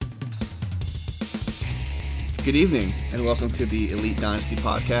Good evening, and welcome to the Elite Dynasty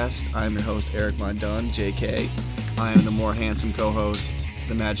Podcast. I'm your host, Eric Von Dunn, JK. I am the more handsome co-host,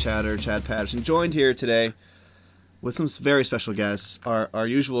 the Mad Chatter, Chad Patterson, joined here today with some very special guests, our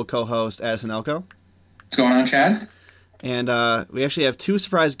usual co-host, Addison Elko. What's going on, Chad? And we actually have two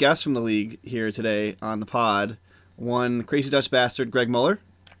surprise guests from the league here today on the pod. One crazy Dutch bastard, Greg Muller.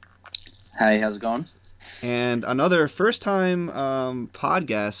 Hey, how's it going? And another first-time pod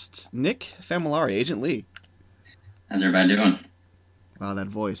guest, Nick Familari, Agent Lee. How's everybody doing? Wow, that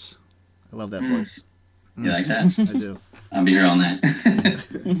voice. I love that voice. You like that? I do. I'll be here all night.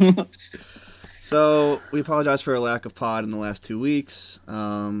 So, we apologize for a lack of pod in the last 2 weeks. A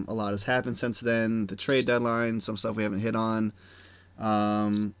lot has happened since then. The trade deadline, some stuff we haven't hit on.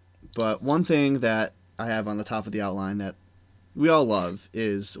 But one thing that I have on the top of the outline that we all love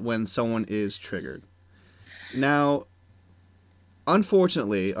is when someone is triggered. Now,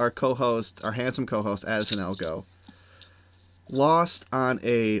 unfortunately, our handsome co-host, Addison Elko, lost on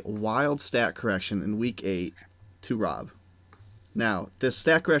a wild stat correction in Week 8 to Rob. Now, this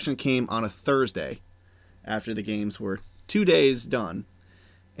stat correction came on a Thursday after the games were 2 days done.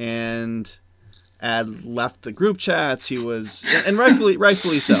 And Ad left the group chats. He was, and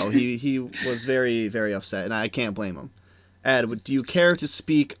rightfully so. He was very, very upset, and I can't blame him. Ad, do you care to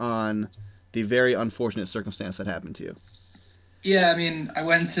speak on the very unfortunate circumstance that happened to you? Yeah, I mean, I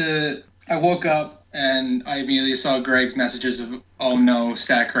woke up and I immediately saw Greg's messages of, oh no,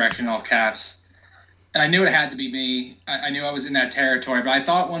 stat correction, all caps. And I knew it had to be me. I knew I was in that territory, but I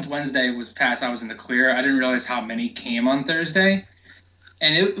thought once Wednesday was passed, I was in the clear. I didn't realize how many came on Thursday.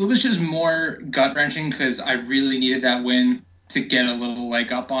 And it was just more gut-wrenching because I really needed that win to get a little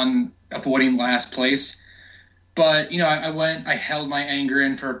leg up on avoiding last place. But, I held my anger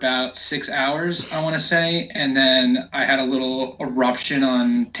in for about 6 hours, I want to say. And then I had a little eruption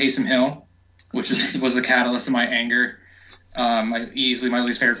on Taysom Hill, which was the catalyst of my anger. Easily my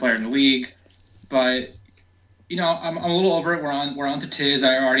least favorite player in the league. But, I'm a little over it. We're on to Tiz.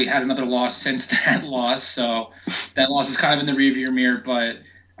 I already had another loss since that loss. So that loss is kind of in the rearview mirror. But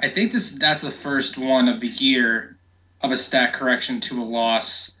I think that's the first one of the year of a stat correction to a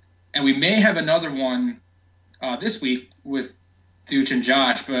loss. And we may have another one this week with Dooch and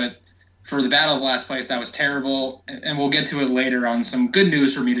Josh, but for the battle of last place, that was terrible, and we'll get to it later on some good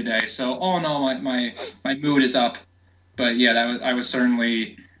news for me today. So all in all, my mood is up, but yeah, I was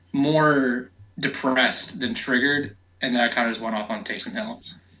certainly more depressed than triggered, and then I kind of just went off on Taysom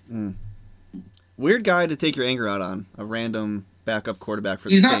Hill. Weird guy to take your anger out on, a random backup quarterback for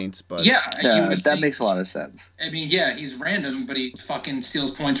the Saints, but that makes a lot of sense. I mean, yeah, he's random, but he fucking steals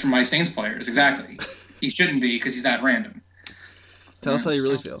points from my Saints players. Exactly. He shouldn't be because he's that random. Tell us how you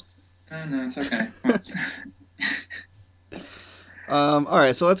really feel. No, it's okay. All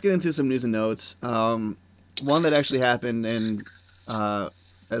right, so let's get into some news and notes. One that actually happened, and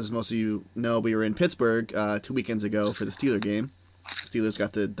as most of you know, we were in Pittsburgh 2 weekends ago for the Steeler game. Steelers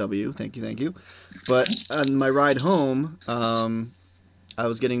got the W. Thank you. But on my ride home, I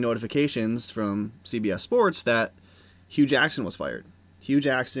was getting notifications from CBS Sports that Hugh Jackson was fired. Hugh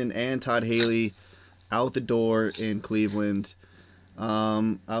Jackson and Todd Haley out the door in Cleveland.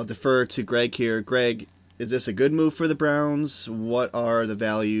 I'll defer to Greg here. Greg, is this a good move for the Browns? What are the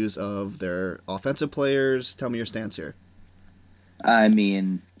values of their offensive players? Tell me your stance here. I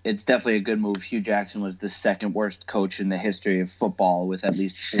mean, it's definitely a good move. Hugh Jackson was the second worst coach in the history of football with at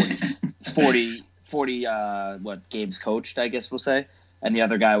least 40 games coached, I guess we'll say. And the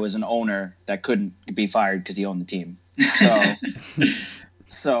other guy was an owner that couldn't be fired because he owned the team.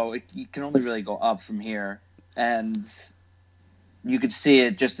 So you can only really go up from here. And you could see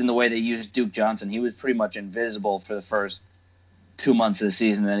it just in the way they used Duke Johnson. He was pretty much invisible for the first 2 months of the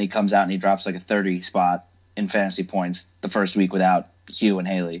season. And then he comes out and he drops like a 30 spot in fantasy points the first week without Hugh and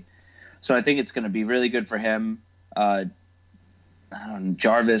Haley. So I think it's going to be really good for him.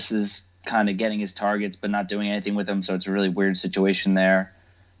 Jarvis is kind of getting his targets but not doing anything with them. So it's a really weird situation there.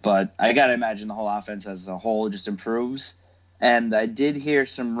 But I got to imagine the whole offense as a whole just improves. And I did hear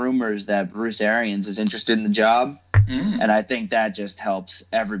some rumors that Bruce Arians is interested in the job. And I think that just helps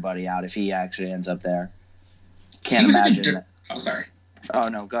everybody out if he actually ends up there. Can't imagine that. Oh, sorry. Oh,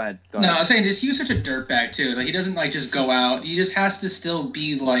 no, go ahead. No, I was saying he was such a dirtbag, too. Like, he doesn't, just go out. He just has to still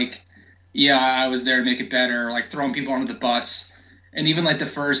be, yeah, I was there to make it better, or, throwing people under the bus. And even, the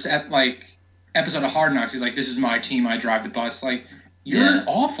first, episode of Hard Knocks, he's like, this is my team, I drive the bus. You're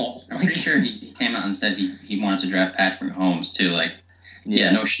awful. I'm pretty sure he came out and said he wanted to draft Patrick Mahomes too.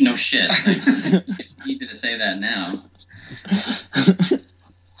 No shit. Easy to say that now.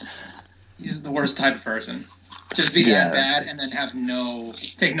 He's the worst type of person. Just be that bad and then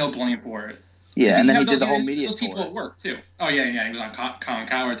take no blame for it. Yeah, and then he those did the whole guys- media Those people tour. at work too. Oh yeah. He was on Colin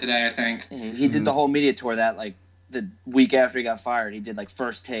Cowherd today, I think. He did the whole media tour that like the week after he got fired. He did like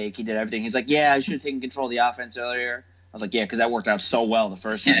first take. He did everything. He's like, yeah, I should have taken control of the offense earlier. I was like, yeah, because that worked out so well the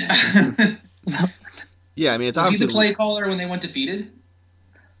first time. Yeah. Yeah, I mean, it's Was he obviously the play caller when they went defeated?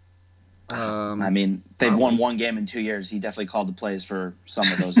 I mean, they've won one game in 2 years. He definitely called the plays for some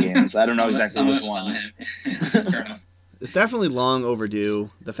of those games. I don't know exactly which ones. Fair enough. it's definitely long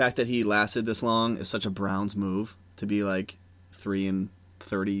overdue. The fact that he lasted this long is such a Browns move to be like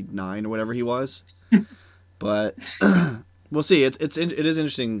 3-39 or whatever he was. But we'll see. It is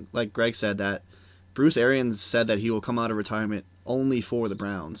interesting, like Greg said, that Bruce Arians said that he will come out of retirement only for the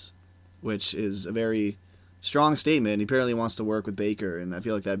Browns, which is a very strong statement. He apparently wants to work with Baker, and I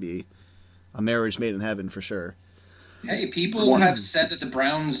feel like that'd be a marriage made in heaven for sure. Hey, people have said that the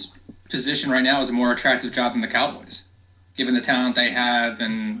Browns' position right now is a more attractive job than the Cowboys, given the talent they have,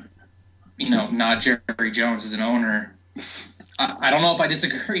 and not Jerry Jones as an owner. I don't know if I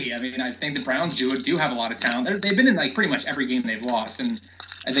disagree. I mean, I think the Browns do have a lot of talent. They've been in like pretty much every game they've lost, and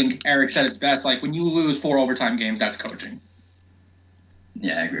I think Eric said it's best. Like when you lose 4 overtime games, that's coaching.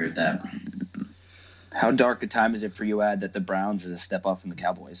 Yeah, I agree with that. How dark a time is it for you, Ad, that the Browns is a step up from the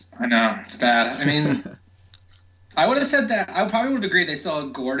Cowboys? I know it's bad. I mean, I would have said that. I probably would have agreed they still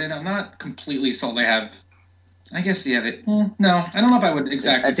have Gordon. I'm not completely sold. They have. I guess yeah. No, I don't know if I would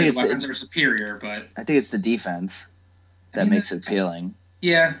exactly say the weapons are superior, but I think it's the defense that makes it appealing.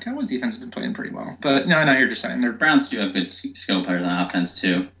 Yeah, Cowboys defense has been playing pretty well. But no, I know you're just saying they're Browns do have good skill players on offense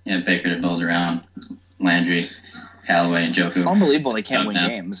too. Yeah, Baker to build around, Landry, Callaway, and Njoku. Unbelievable they can't win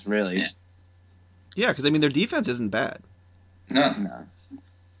games, really. Yeah. Yeah, because I mean their defense isn't bad. No.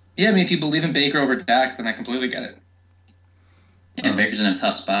 Yeah, I mean if you believe in Baker over Dak, then I completely get it. Yeah, Baker's in a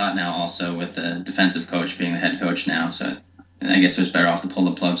tough spot now, also with the defensive coach being the head coach now. So I guess it was better off to pull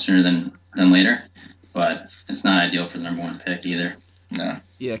the plug sooner than later. But it's not ideal for the number 1 pick either. No.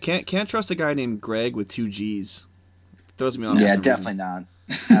 Yeah, can't trust a guy named Greg with 2 G's. Throws me off. Yeah, definitely not.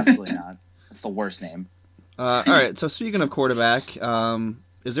 Absolutely not. It's the worst name. All right, so speaking of quarterback,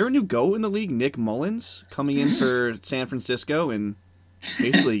 is there a new GOAT in the league, Nick Mullins, coming in for San Francisco and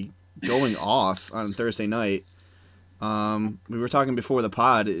basically going off on Thursday night? We were talking before the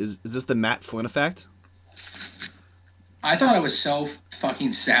pod. Is this the Matt Flynn effect? I thought I was so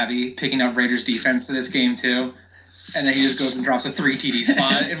fucking savvy picking up Raiders defense for this game too. And then he just goes and drops a 3 TD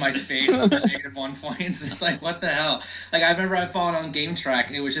spot in my face for -1 points. It's like, what the hell? Like, I remember I fallen on Game Track,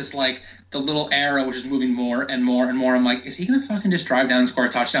 and it was just like the little arrow was just moving more and more and more. I'm like, is he going to fucking just drive down and score a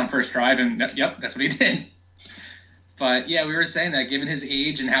touchdown first drive? And yep, that's what he did. But yeah, we were saying that given his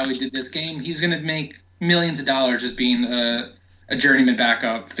age and how he did this game, he's going to make millions of dollars just being a journeyman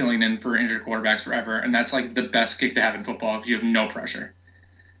backup, filling in for injured quarterbacks forever. And that's like the best gig to have in football because you have no pressure.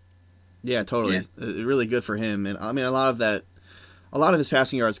 Yeah, totally. Yeah. Really good for him. And I mean, a lot of his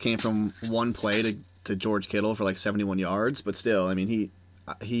passing yards came from one play to George Kittle for like 71 yards. But still, I mean,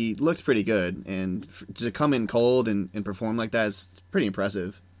 he looked pretty good. And to come in cold and perform like that is pretty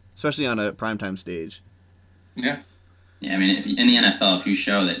impressive, especially on a primetime stage. Yeah. Yeah, I mean, in the NFL, if you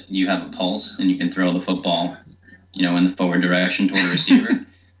show that you have a pulse and you can throw the football, in the forward direction toward a receiver,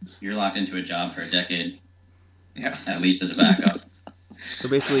 you're locked into a job for a decade. Yeah. At least as a backup. So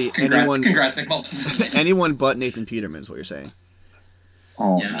basically, congrats, Nick Mullins. anyone but Nathan Peterman is what you're saying.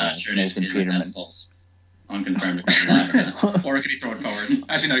 Oh, yeah, I'm not sure Nathan Peterman has pulse. Unconfirmed. Or could he throw it forward?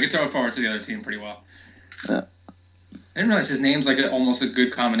 Actually, no, he could throw it forward to the other team pretty well. Yeah. I didn't realize his name's like almost a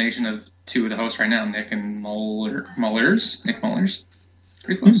good combination of 2 of the hosts right now, Nick and Mullers. Nick Mullers.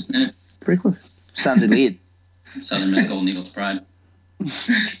 Pretty close. Yeah. Pretty close. Sounds elite. Southern Miss Golden Eagles pride.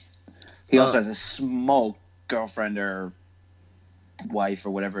 He also has a smoke girlfriend or wife or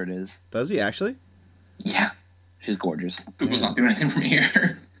whatever it is. Does he actually? Yeah. She's gorgeous. Google's not doing anything from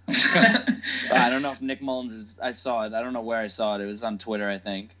here. I don't know if Nick Mullins is... I saw it. I don't know where I saw it. It was on Twitter, I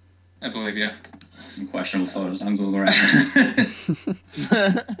think. I believe you. Some questionable photos on Google right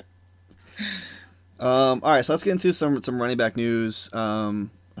now. All right, so let's get into some running back news.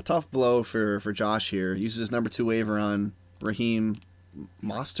 A tough blow for Josh here. Uses his number 2 waiver on Raheem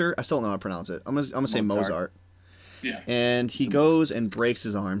Mostert. I still don't know how to pronounce it. I'm gonna say Mozart. Yeah. And he goes and breaks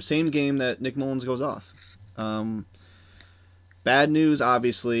his arm. Same game that Nick Mullins goes off. Bad news,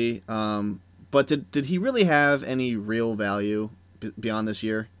 obviously. But did he really have any real value beyond this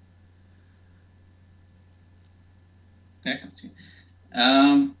year? I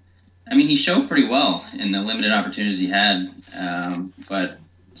mean, he showed pretty well in the limited opportunities he had, but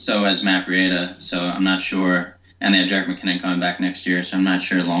so has Matt Breida, so I'm not sure. And they have Jerick McKinnon coming back next year, so I'm not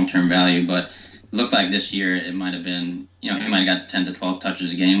sure long-term value, but it looked like this year it might have been he might have got 10 to 12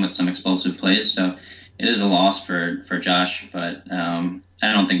 touches a game with some explosive plays. So it is a loss for Josh, but I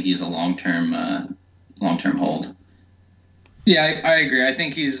don't think he's a long-term hold. Yeah, I agree. I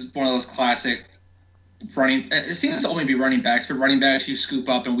think he's one of those classic running. It seems to only be running backs, but running backs you scoop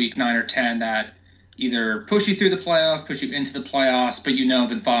up in week 9 or 10 that either push you through the playoffs, push you into the playoffs, but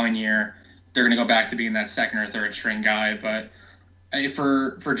the following year they're going to go back to being that second or third string guy. But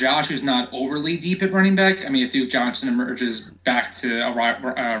for Josh, who's not overly deep at running back, I mean, if Duke Johnson emerges back to a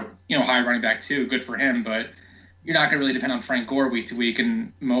high running back too, good for him. But you're not going to really depend on Frank Gore week to week,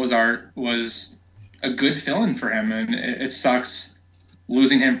 and Mozart was a good fill-in for him, and it sucks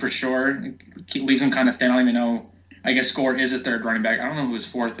losing him for sure. It leaves him kind of thin. I don't even know. I guess Gore is a third running back. I don't know who his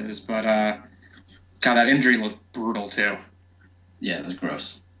fourth is, but God, that injury looked brutal too. Yeah, it was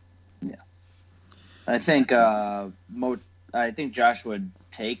gross. Yeah, I think Josh would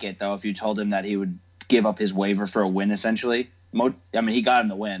take it though if you told him that he would give up his waiver for a win. Essentially, he got him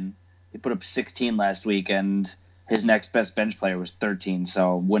the win. He put up 16 last week, and his next best bench player was 13.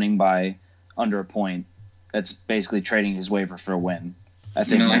 So winning by under a point, that's basically trading his waiver for a win. I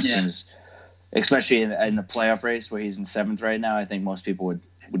think most teams, especially in the playoff race where he's in 7th right now, I think most people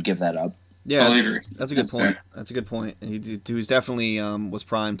would give that up. Yeah, that's a good point. Fair. That's a good point. He was definitely was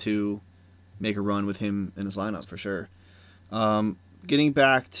primed to make a run with him in his lineup for sure. Getting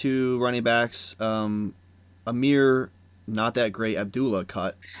back to running backs, Amir, not that great Abdullah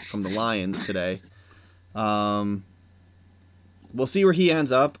cut from the Lions today. We'll see where he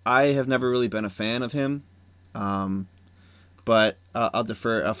ends up. I have never really been a fan of him, but I'll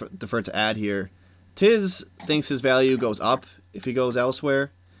defer to Ad here. Tiz thinks his value goes up if he goes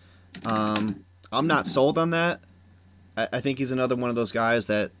elsewhere. I'm not sold on that. I think he's another one of those guys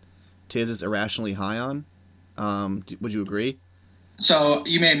that Tiz is irrationally high on. Would you agree? So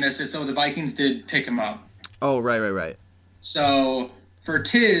you may have missed it. So the Vikings did pick him up. Oh, right. So for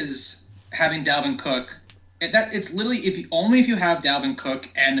Tiz, having Dalvin Cook, it's literally if you have Dalvin Cook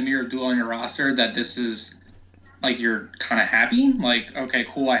and Amir Abdullah on your roster, that this is like you're kind of happy. Like, okay,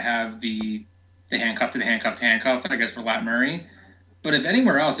 cool, I have the handcuff to the handcuff to handcuff, I guess, for Lat Murray. But if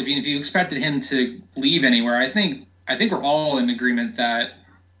anywhere else, if you expected him to leave anywhere, I think we're all in agreement that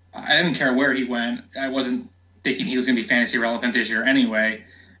I didn't care where he went. I wasn't thinking he was going to be fantasy relevant this year anyway.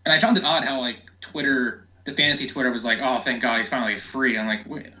 And I found it odd how the fantasy Twitter was like, oh, thank God he's finally free. I'm like,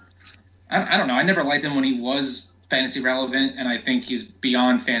 wait. I don't know. I never liked him when he was fantasy relevant, and I think he's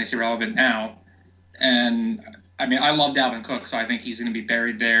beyond fantasy relevant now. And, I mean, I love Dalvin Cook, so I think he's going to be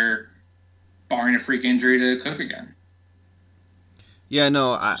buried there, barring a freak injury to Cook again. Yeah,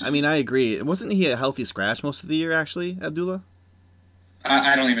 no, I mean, I agree. Wasn't he a healthy scratch most of the year, actually, Abdullah?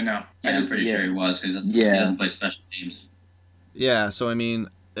 I don't even know. Yeah, I'm pretty sure he was, because he doesn't play special teams. Yeah, so, I mean,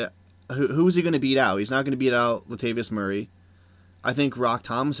 who's he going to beat out? He's not going to beat out Latavius Murray. I think Rock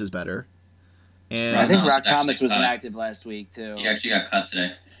Thomas is better. And I think Rock Thomas was inactive last week, too. He actually got cut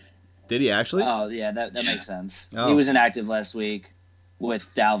today. Did he actually? Oh, yeah, that makes sense. Oh. He was inactive last week with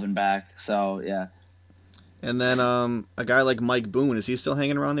Dalvin back, so, yeah. And then a guy like Mike Boone, is he still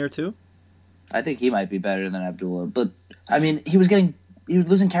hanging around there, too? I think he might be better than Abdullah. But, I mean, he was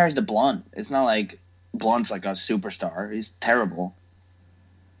losing carries to Blunt. It's not like Blunt's like a superstar. He's terrible.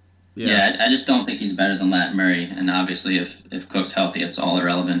 Yeah, I just don't think he's better than Lat Murray. And obviously, if Cook's healthy, it's all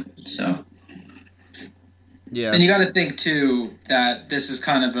irrelevant. So, yeah. And you got to think too that this is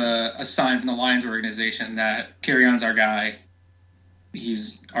kind of a sign from the Lions organization that Kerryon's our guy.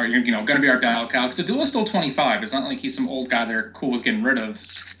 He's going to be our bell cow. Because Abdullah's still 25. It's not like he's some old guy they're cool with getting rid of.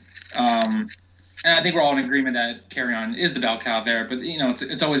 And I think we're all in agreement that Kerryon is the bell cow there. But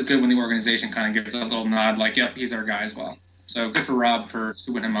it's always good when the organization kind of gives a little nod, like, yep, he's our guy as well. So good for Rob for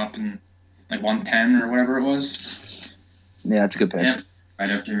scooping him up in like 110 or whatever it was. Yeah, that's a good pick. Yeah, right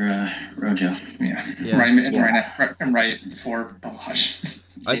after Rojo. Yeah. Right before Balaj.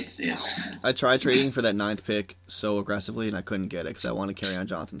 I tried trading for that 9th pick so aggressively, and I couldn't get it because I wanted Kerryon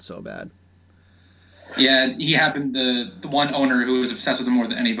Johnson so bad. Yeah, he happened the one owner who was obsessed with him more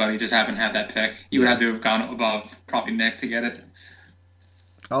than anybody just happened to have that pick. You would have to have gone above probably Nick to get it.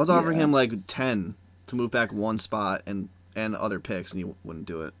 I was offering him like 10 to move back one spot and other picks, and he wouldn't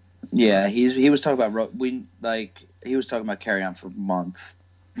do it. Yeah, he was talking about he was talking about Kerryon for months.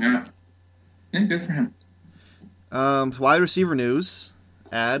 Yeah, good for him. Wide receiver news.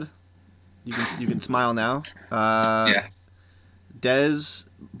 Ad, you can smile now. Yeah. Dez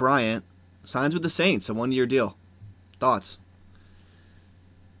Bryant signs with the Saints, a 1-year deal. Thoughts?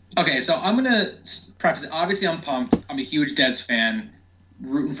 Okay, so I'm gonna preface. Obviously, I'm pumped. I'm a huge Dez fan.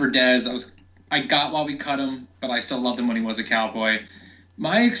 Rooting for Dez. I got why we cut him, but I still loved him when he was a Cowboy.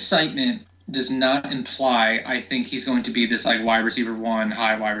 My excitement does not imply I think he's going to be this like wide receiver 1,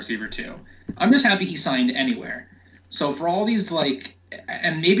 high wide receiver 2. I'm just happy he signed anywhere. So for all these like,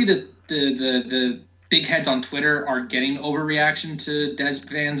 and maybe the big heads on Twitter are getting overreaction to Dez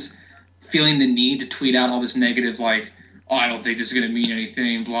fans feeling the need to tweet out all this negative like, oh, I don't think this is going to mean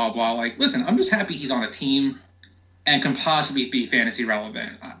anything, blah, blah. Like, listen, I'm just happy he's on a team and can possibly be fantasy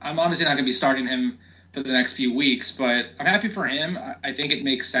relevant. I'm obviously not going to be starting him for the next few weeks, but I'm happy for him. I think it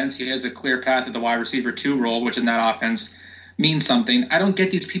makes sense. He has a clear path at the wide receiver 2 role, which in that offense means something. I don't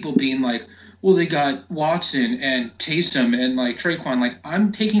get these people being like, well, they got Watson and Taysom and like Traquan. Like,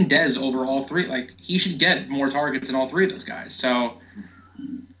 I'm taking Dez over all three. Like, he should get more targets than all three of those guys. So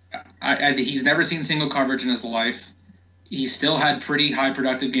I think he's never seen single coverage in his life. He still had pretty high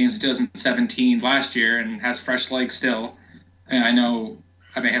productive games in 2017 last year and has fresh legs still. And I know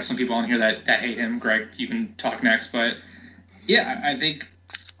I may have some people on here that hate him. Greg, you can talk next. But, yeah, I think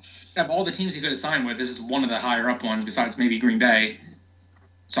of all the teams he could have signed with, this is one of the higher up ones besides maybe Green Bay.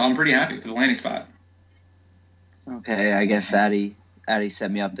 So I'm pretty happy for the landing spot. Okay, I guess Addy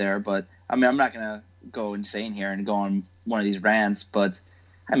set me up there. But, I mean, I'm not going to go insane here and go on one of these rants. But,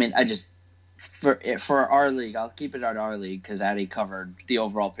 I mean, I just – for our league, I'll keep it at our league because Addy covered the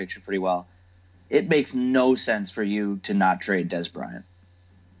overall picture pretty well. It makes no sense for you to not trade Dez Bryant.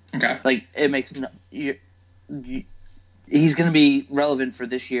 Okay. Like, it makes no he's going to be relevant for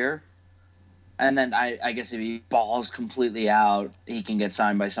this year. And then I guess if he balls completely out, he can get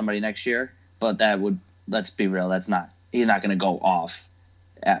signed by somebody next year. But that would, let's be real, he's not going to go off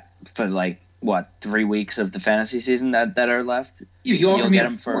for like, what, 3 weeks of the fantasy season that are left? You offered me a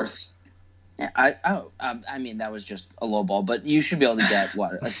fourth. Yeah, I mean, that was just a low ball. But you should be able to get,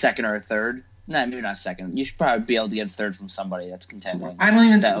 what, a second or a third? No, maybe not second. You should probably be able to get a third from somebody that's contending. I don't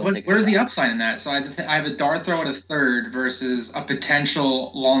even. Where's the upside in that? So I have a dart throw at a third versus a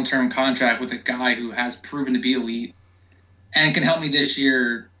potential long-term contract with a guy who has proven to be elite and can help me this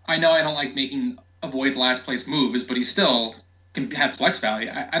year. I know I don't like avoid last place moves, but he still can have flex value.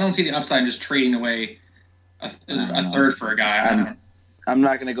 I don't see the upside in just trading away a third for a guy. I'm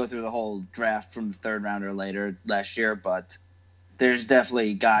not going to go through the whole draft from the third round or later last year, but there's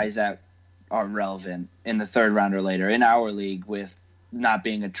definitely guys that are relevant in the third round or later in our league with not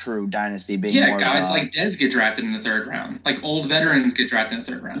being a true dynasty. More guys like Dez get drafted in the third round. Like old veterans get drafted in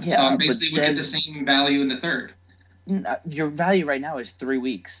the third round. Yeah, so basically we get the same value in the third. Your value right now is 3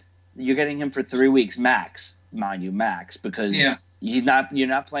 weeks. You're getting him for 3 weeks max, mind you, max, because you're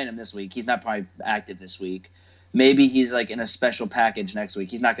not playing him this week. He's not probably active this week. Maybe he's like in a special package next week.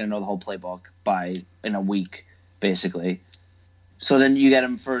 He's not going to know the whole playbook in a week, basically. So then you get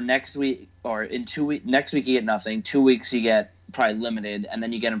him for next week or in 2 weeks. Next week you get nothing. 2 weeks you get probably limited, and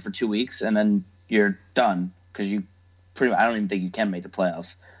then you get him for 2 weeks, and then you're done because I don't even think you can make the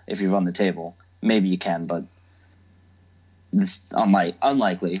playoffs if you run the table. Maybe you can, but it's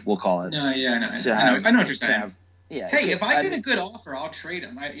unlikely. We'll call it. No, yeah, no, I know what you're saying. Hey, if I get a good offer, I'll trade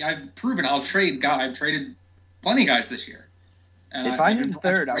him. I've proven I'll trade guys. I've traded plenty of guys this year. And if I had a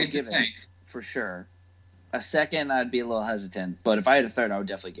third, I would give it for sure. A second, I'd be a little hesitant. But if I had a third, I would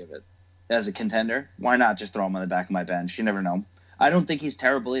definitely give it. As a contender, why not just throw him on the back of my bench? You never know. I don't think he's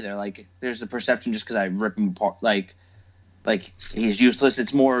terrible either. Like, there's the perception just because I rip him apart. Like he's useless.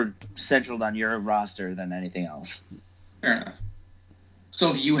 It's more centered on your roster than anything else. Fair enough.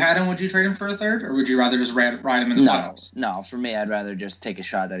 So if you had him, would you trade him for a third? Or would you rather just ride him in the playoffs? No, for me, I'd rather just take a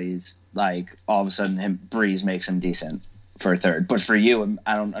shot that he's, like, all of a sudden Breeze makes him decent for a third. But for you,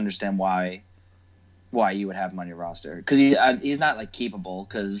 I don't understand why you would have him on your roster. Because he's not, like, keepable.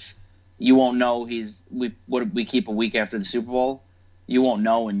 Because you won't know we keep a week after the Super Bowl. You won't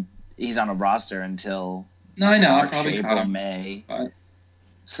know and he's on a roster until March, April, May. But,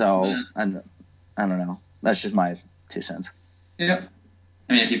 so, yeah. I don't know. That's just my 2 cents. Yeah.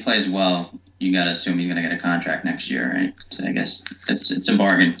 I mean, if he plays well, you got to assume he's going to get a contract next year, right? So I guess it's a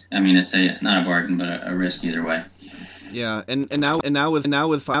bargain. I mean, it's not a bargain, but a risk either way. Yeah, and now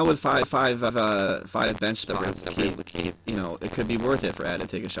with five bench spots, it could be worth it for Ed to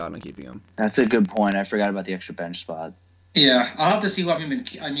take a shot on keeping him. That's a good point. I forgot about the extra bench spot. Yeah, I'll have to see what I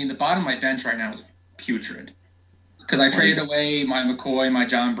mean, the bottom of my bench right now is putrid. Because I traded away my McCoy, my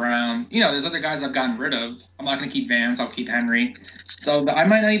John Brown. There's other guys I've gotten rid of. I'm not going to keep Vance. I'll keep Henry. So I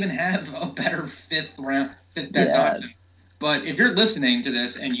might not even have a better fifth best option. But if you're listening to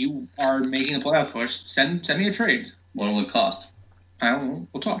this and you are making a playoff push, send me a trade. What will it cost? I don't know.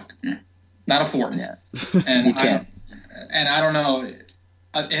 We'll talk. Yeah. Not a fourth. Yeah. And you can't. I don't know.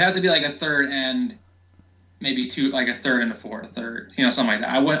 It had to be like a third and maybe two, like a third and a fourth, something like that.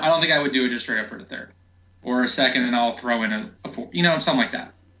 I don't think I would do it just straight up for a third. Or a second, and I'll throw in a four. Something like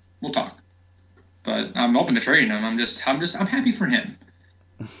that. We'll talk. but I'm open to trading him. I'm happy for him.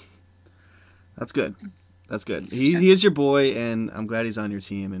 That's good. That's good. He is your boy, and I'm glad he's on your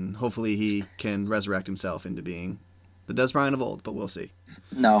team, and hopefully he can resurrect himself into being the Des Bryant of old, but we'll see.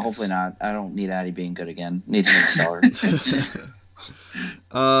 No, hopefully not. I don't need Addy being good again. Need him to start.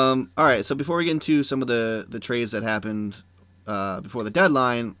 All right, so before we get into some of the trades that happened before the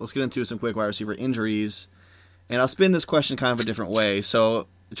deadline, let's get into some quick wide receiver injuries. And I'll spin this question kind of a different way. So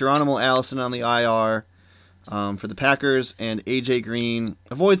Geronimo Allison on the IR for the Packers, and AJ Green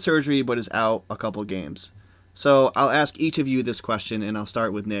avoids surgery but is out a couple games. So I'll ask each of you this question, and I'll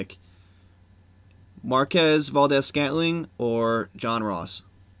start with Nick. Marquez Valdes-Scantling or John Ross?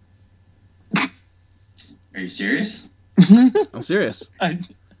 Are you serious? I'm serious.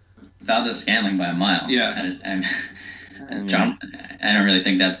 Valdes-Scantling by a mile. Yeah. John, I don't really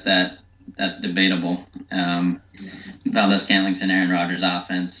think that's that debatable. Valdes-Scantling's in Aaron Rodgers'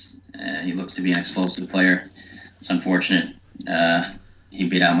 offense. He looks to be an explosive player. It's unfortunate. He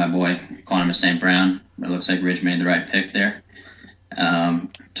beat out my boy, Quantum St. Brown, but it looks like Ridge made the right pick there.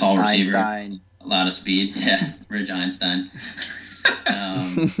 Tall receiver. Einstein. A lot of speed. Yeah, Ridge Einstein.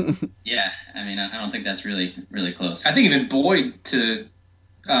 Yeah, I mean, I don't think that's really close. I think even Boyd to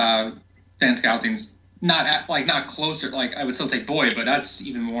Van Scouting's not closer. Like, I would still take Boyd, but that's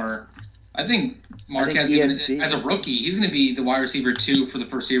even more. I think Marquez, as a rookie, he's going to be the wide receiver 2 for the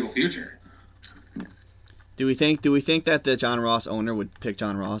foreseeable future. Do we think that the John Ross owner would pick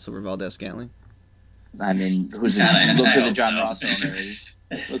John Ross over Valdes-Scantling? I mean, look who the John Ross owner is.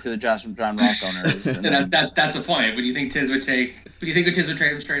 Look who the John Ross owner is. That's the point. But do you think Tiz would trade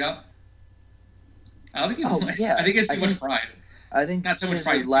him straight up? I don't think he would. Yeah. I think it's too much pride. I think Not so much Tiz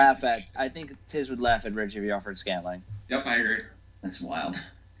pride. would laugh at. I think Tiz would laugh at Ridge if he offered Scantling. Yep, I agree. That's wild.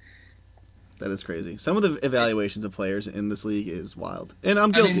 That is crazy. Some of the evaluations of players in this league is wild, and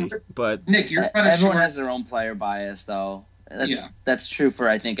I'm guilty. But Nick, you're kind of everyone short. has their own player bias, though. Yeah. That's true for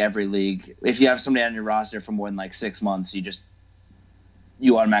I think every league. If you have somebody on your roster for more than like 6 months,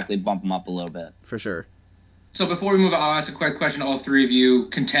 you automatically bump them up a little bit. For sure. So before we move on, I'll ask a quick question to all three of you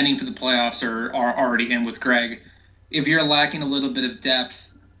contending for the playoffs or are already in with Greg. If you're lacking a little bit of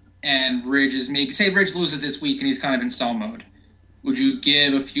depth and Ridge is say Ridge loses this week and he's kind of in stall mode, would you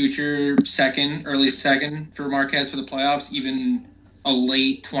give a future early second for Marquez for the playoffs, even a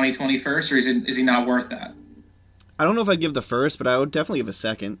late 2021, or is he not worth that? I don't know if I'd give the first, but I would definitely give a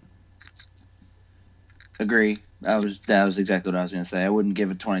second. Agree. That was exactly what I was going to say. I wouldn't give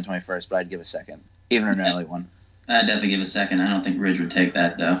a 2021, but I'd give a second, even an early one. I'd definitely give a second. I don't think Ridge would take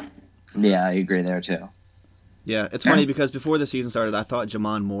that, though. Yeah, I agree there, too. Yeah, it's funny because before the season started, I thought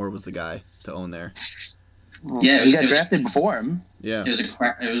Jamon Moore was the guy to own there. Yeah, he got drafted before him. Yeah, it was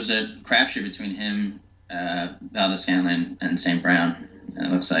a crapshoot between him, Valdes-Scantling, and St. Brown. And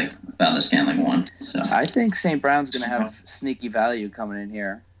it looks like Valdes-Scantling won. So I think St. Brown's going to have sneaky value coming in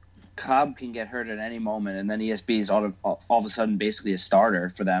here. Cobb can get hurt at any moment, and then ESB is all of a sudden basically a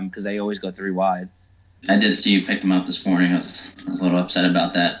starter for them because they always go 3 wide. I did see you picked him up this morning. I was a little upset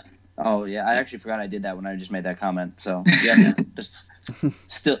about that. Oh yeah, I actually forgot I did that when I just made that comment. So yeah, just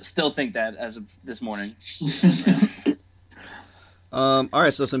still think that as of this morning. All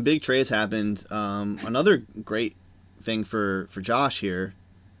right, so some big trades happened. Another great thing for Josh here.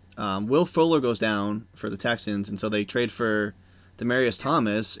 Will Fuller goes down for the Texans, and so they trade for Demaryius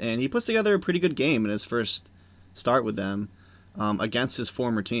Thomas, and he puts together a pretty good game in his first start with them against his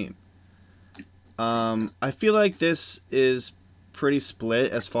former team. I feel like this is pretty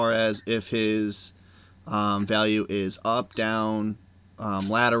split as far as if his value is up, down,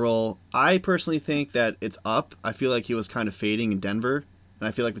 lateral. I personally think that it's up. I feel like he was kind of fading in Denver, and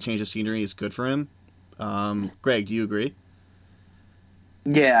I feel like the change of scenery is good for him. Greg, do you agree?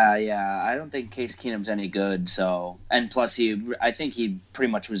 Yeah. I don't think Case Keenum's any good. So, and plus I think he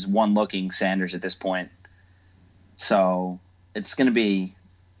pretty much was one-looking Sanders at this point. So it's going to be.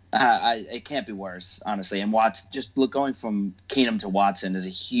 It can't be worse, honestly. And going from Keenum to Watson is a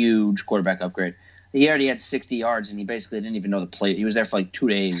huge quarterback upgrade. He already had 60 yards, and he basically didn't even know the play. He was there for like 2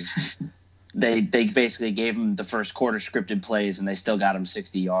 days. They basically gave him the first quarter scripted plays, and they still got him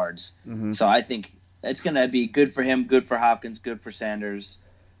 60 yards. Mm-hmm. So I think it's going to be good for him, good for Hopkins, good for Sanders,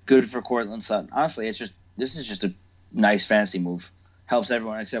 good for Cortland Sutton. Honestly, this is just a nice fantasy move. Helps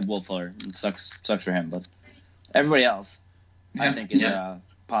everyone except Will Fuller. It sucks for him, but everybody else, I think is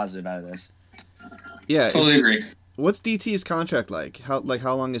positive out of this. Yeah, totally agree. What's DT's contract like? How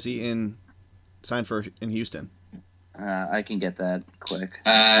long is he signed for in Houston? I can get that quick.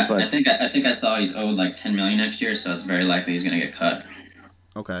 I think I saw he's owed like $10 million next year, so it's very likely he's going to get cut.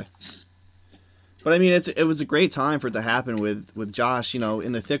 Okay. But I mean, it was a great time for it to happen with Josh,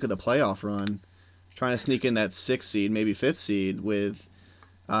 in the thick of the playoff run. trying to sneak in that 6th seed, maybe 5th seed with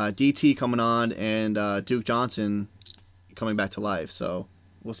DT coming on and Duke Johnson coming back to life. So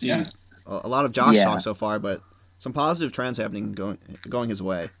we'll see. Yeah. A lot of Josh Yeah. talk so far, but some positive trends happening going his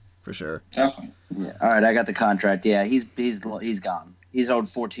way for sure. Definitely. Yeah. All right, I got the contract. Yeah, he's gone. He's owed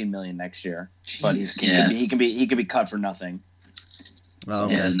 $14 million next year, but he can be cut for nothing. Oh,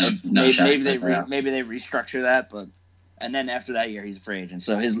 Yeah, there's no Maybe, shot. maybe they that's rough. maybe they restructure that, and then after that year he's a free agent.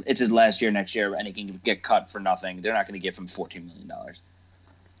 So it's his last year next year, and he can get cut for nothing. They're not going to give him $14 million.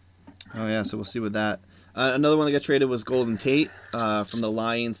 Oh yeah, so we'll see with that. Another one that got traded was Golden Tate from the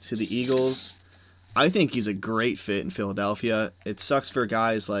Lions to the Eagles. I think he's a great fit in Philadelphia. It sucks for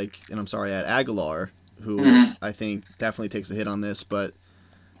guys like, and I'm sorry, at Aguilar, who I think definitely takes a hit on this. But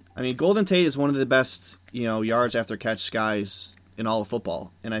I mean, Golden Tate is one of the best, yards after catch guys in all of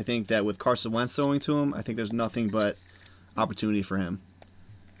football, and I think that with Carson Wentz throwing to him, I think there's nothing but opportunity for him.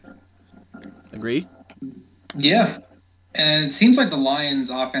 Agree? Yeah. And it seems like the Lions'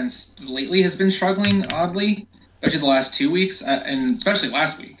 offense lately has been struggling, oddly, especially the last 2 weeks, and especially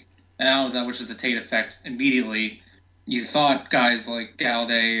last week. And I don't know if that was just the Tate effect immediately. You thought guys like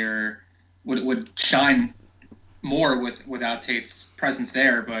Galladay would shine more without Tate's presence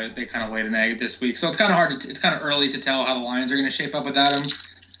there, but they kind of laid an egg this week. So it's kind of it's kind of early to tell how the Lions are going to shape up without him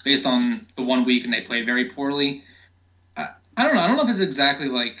based on the 1 week, and they played very poorly. I don't know. I don't know if it's exactly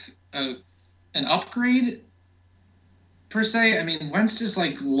like an upgrade per se. I mean, Wentz just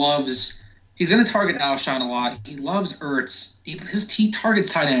loves. He's going to target Alshon a lot. He loves Ertz. He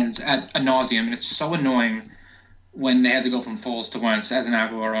targets tight ends ad nauseum, and it's so annoying when they had to go from Foles to Wentz as an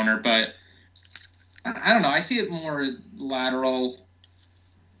Aguilar owner. But I don't know. I see it more lateral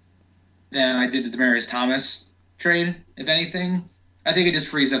than I did the Demaryius Thomas trade, if anything. I think it just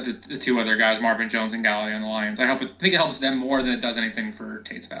frees up the two other guys, Marvin Jones and Galladay on the Lions. I think it helps them more than it does anything for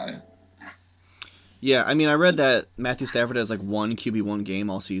Tate's value. Yeah, I mean, I read that Matthew Stafford has one QB1 game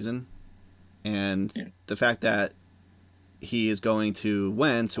all season, and the fact that he is going to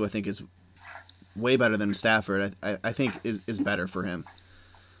Wentz, who I think is way better than Stafford, I think is better for him.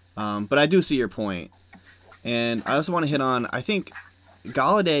 But I do see your point, and I also want to hit on, I think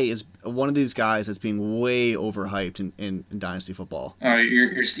Galladay is one of these guys that's being way overhyped in Dynasty football. Oh,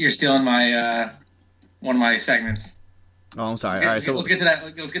 you're stealing my one of my segments. Oh, I'm sorry. All right, so let's get to that.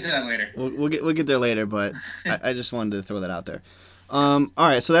 Let's get to that later. We'll get there later, but I just wanted to throw that out there. All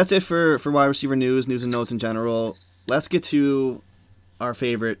right, so that's it for wide receiver news and notes in general. Let's get to our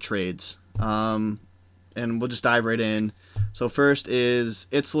favorite trades, and we'll just dive right in. So first is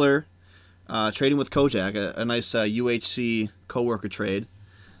Itzler trading with Kojak, a nice UHC coworker trade.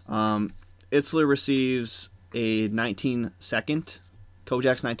 Itzler receives a 19-second,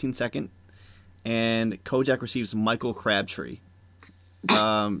 Kojak's 19-second, and Kojak receives Michael Crabtree.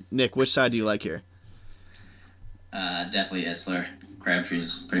 Nick, which side do you like here? Definitely Itzler.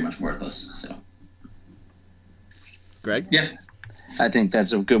 Crabtree's pretty much worthless. So, Greg? Yeah. I think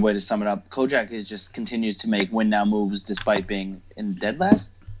that's a good way to sum it up. Kojak just continues to make win now moves despite being in dead last.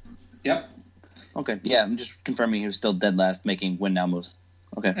 Yep. Okay. Yeah, I'm just confirming he was still dead last, making win now moves.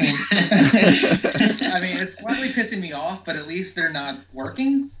 Okay. I mean, it's slightly pissing me off, but at least they're not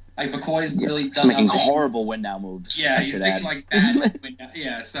working. Like McCoy's really He's done making nothing. horrible win now moves. Yeah, I he's should making add. bad win now.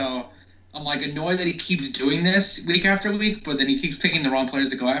 Yeah, so I'm annoyed that he keeps doing this week after week, but then he keeps picking the wrong players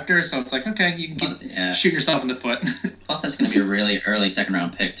to go after. So it's okay, you can keep shooting yourself in the foot. plus that's going to be a really early second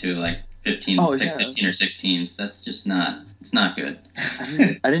round pick too, 15 Oh, pick yeah. 15 or 16. So that's just not. It's not good.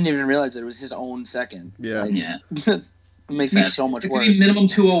 I didn't even realize that it was his own second. Yeah. Yeah. It makes it so much It's worse. going to be minimum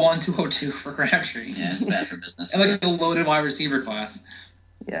 201, 202 for Crabtree. Yeah, it's bad for business. And a loaded wide receiver class.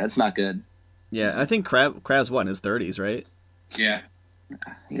 Yeah, it's not good. Yeah, I think Crab's in his 30s, right? Yeah.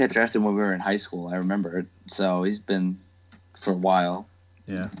 He got drafted when we were in high school. I remember it. So he's been for a while.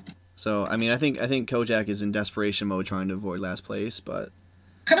 Yeah. So I mean, I think Kojak is in desperation mode trying to avoid last place, but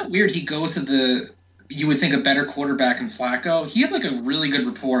Kind of weird he goes to you would think a better quarterback in Flacco. He had a really good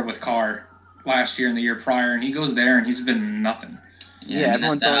rapport with Carr last year and the year prior, and he goes there and he's been nothing. Yeah,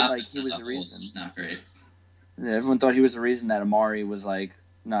 everyone thought, he was the the reason. Not great. Yeah, everyone thought he was the reason that Amari was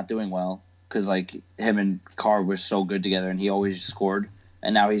not doing well because him and Carr were so good together and he always scored.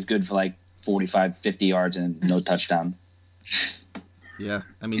 And now he's good for 45, 50 yards and no touchdown. yeah.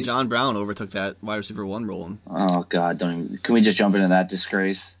 I mean, John Brown overtook that wide receiver 1 role. Oh God, can we just jump into that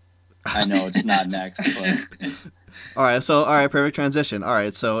disgrace? I know it's not next, but All right, perfect transition. All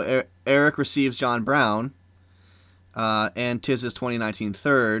right, so Eric receives John Brown, and Tiz's 2019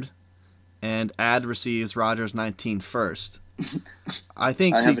 third, and Ad receives Rogers' 19 first. I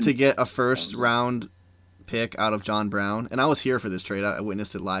think to get a first round pick out of John Brown, and I was here for this trade. I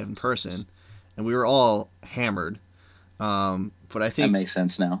witnessed it live in person, and we were all hammered. But I think That makes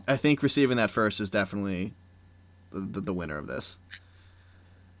sense now. I think receiving that first is definitely the winner of this.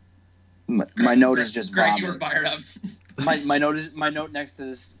 My note is just Greg, vomit. you were fired up. My note next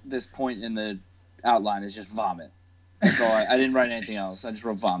to this point in the outline is just vomit. That's all. I didn't write anything else. I just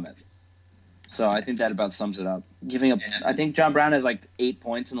wrote vomit. So I think that about sums it up. Giving up, I think John Brown has like 8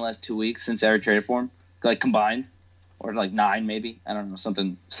 points in the last 2 weeks since Eric traded for him, like combined, or like 9 maybe. I don't know,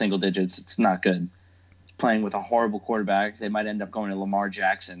 something single digits. It's not good. He's playing with a horrible quarterback. They might end up going to Lamar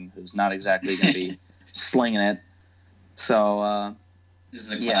Jackson, who's not exactly going to be slinging it. So this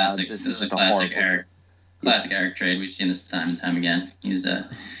is a classic. This is a just a classic horrible. Classic Eric trade. We've seen this time and time again. He's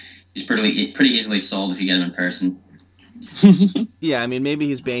pretty easily sold if you get him in person. Yeah, I mean, maybe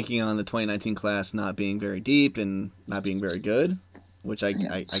he's banking on the 2019 class not being very deep and not being very good, which I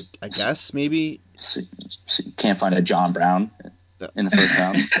guess maybe. So you can't find a John Brown in the first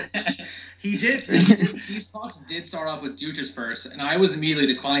round. He did. These talks did start off with Duchess first, and I was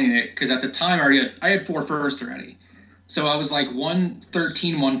immediately declining it because at the time I had 4 firsts already. So I was like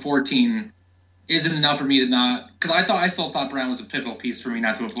 113, 114 isn't enough for me to not, because I still thought Brown was a pivotal piece for me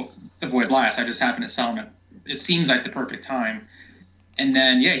not to avoid last. I just happened to sell him it seems like the perfect time. And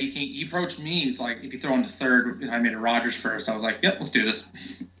then, yeah, he approached me. He's like, if you throw into third, I made a Rodgers first. I was like, yep, let's do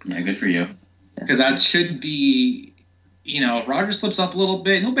this. Yeah, good for you. Because that should be, if Rodgers slips up a little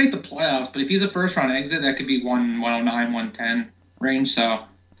bit, he'll make the playoffs. But if he's a first-round exit, that could be 109, 110 range. So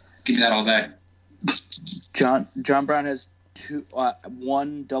give me that all day. John Brown has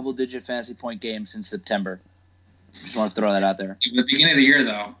one double-digit fantasy point game since September. Just want to throw that out there. At the beginning of the year,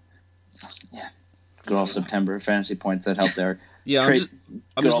 though. Yeah. Good old September fantasy points that help there. Yeah, I'm just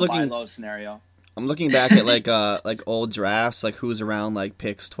looking. Buy low scenario. I'm looking back at like old drafts, like who's around like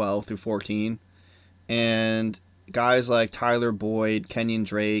picks 12 through 14, and guys like Tyler Boyd, Kenyon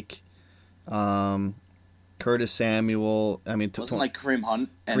Drake, Curtis Samuel. I mean, wasn't like Kareem Hunt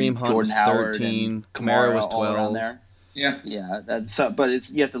and Kareem Hunt Jordan was Howard 13. and Kamara was all around 12. there. Yeah. That's but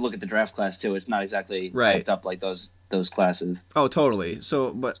you have to look at the draft class too. It's not exactly Right. hyped up like those classes. Oh, totally.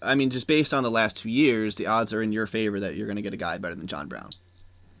 So, but I mean, just based on the last 2 years, the odds are in your favor that you're going to get a guy better than John Brown.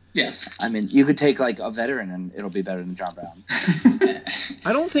 Yes. I mean, you could take like a veteran and it'll be better than John Brown.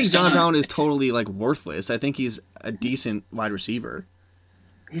 I don't think John Brown is totally like worthless. I think he's a decent wide receiver.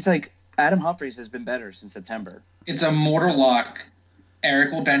 He's like Adam Humphries has been better since September. It's a mortal lock.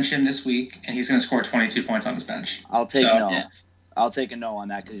 Eric will bench him this week, and he's going to score 22 points on his bench. I'll take So, no. yeah. I'll take a no on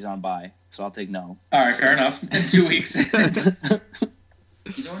that because he's on bye. So I'll take no. All right, fair enough. In 2 weeks.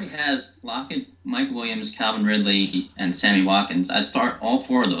 He already has Lockett, Mike Williams, Calvin Ridley, and Sammy Watkins. I'd start all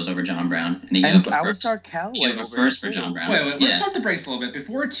 4 of those over John Brown. And he And gave up I a would first. start Callaway He gave up a over first for him, John too. Brown. Wait, let's pump the brakes a little bit.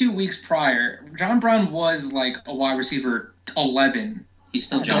 Before 2 weeks prior, John Brown was like a wide receiver 11. He's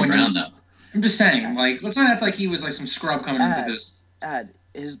still Yeah, John when he- Brown, though. I'm just saying, like, let's not act like he was like some scrub coming into this.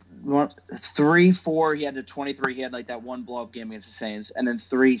 His 3-4, he had to 23. He had like that one blow up game against the Saints, and then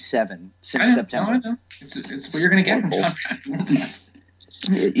 3-7 since I know, September. I know. It's what you're going to get from John Brown.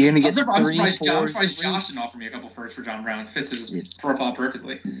 You're gonna get I'm 3, surprised 4. Josh didn't offer me a couple firsts for John Brown. Fits his profile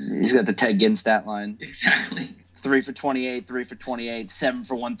perfectly. He's got the Ted Ginn stat line: Exactly. 3 for 28, 3 for 28, 7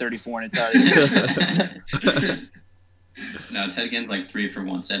 for 134, and it's No, Ted Ginn's like 3 for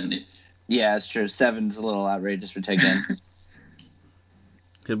 170. yeah, it's true. 7's a little outrageous for Ted Ginn.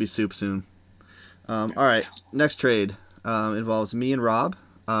 He'll be soup soon. All right, next trade involves me and Rob.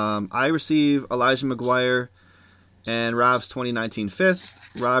 I receive Elijah McGuire and Rob's 2019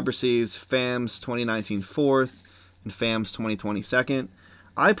 5th. Rob receives Fam's 2019 4th and Fam's 2020 2nd.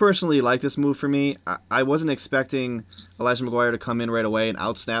 I personally like this move for me. I wasn't expecting Elijah McGuire to come in right away and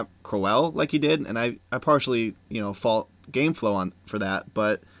outsnap Crowell like he did, and I partially fault game flow for that,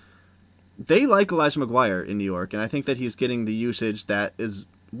 but they like Elijah McGuire in New York, and I think that he's getting the usage that is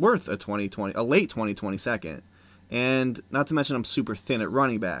worth a late 2020 second. And not to mention I'm super thin at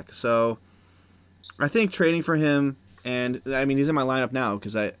running back. So I think trading for him, and I mean he's in my lineup now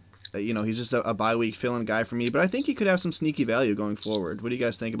because he's just a bye week fill-in guy for me, but I think he could have some sneaky value going forward. What do you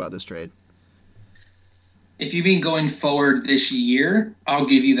guys think about this trade? If you mean going forward this year, I'll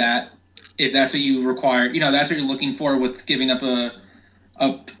give you that. If that's what you require, that's what you're looking for with giving up a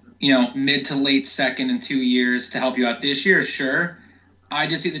mid to late second in 2 years to help you out this year, sure. I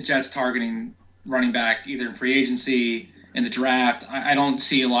just see the Jets targeting running back either in free agency, in the draft. I don't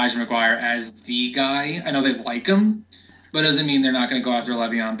see Elijah McGuire as the guy. I know they like him, but it doesn't mean they're not going to go after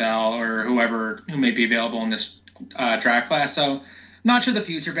Le'Veon Bell or who may be available in this draft class. So not sure the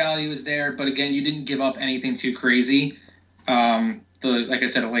future value is there, but again, you didn't give up anything too crazy. Like I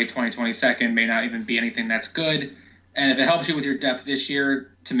said, a late 2020 second may not even be anything that's good. And if it helps you with your depth this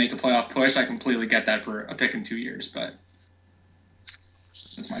year to make a playoff push, I completely get that for a pick in 2 years. But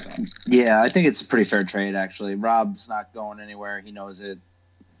that's my thought. Yeah, I think it's a pretty fair trade, actually. Rob's not going anywhere. He knows it.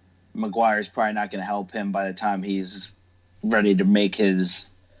 McGuire's probably not going to help him by the time he's ready to make his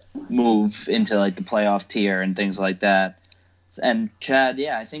move into like the playoff tier and things like that. And Chad,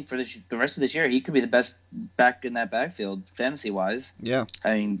 yeah, I think for the rest of this year, he could be the best back in that backfield, fantasy-wise. Yeah.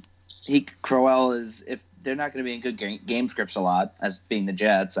 I mean, Crowell is, if they're not going to be in good game scripts a lot, as being the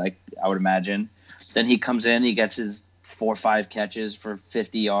Jets, I would imagine, then he comes in, he gets his 4 or 5 catches for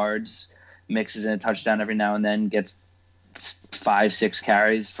 50 yards, mixes in a touchdown every now and then, gets 5-6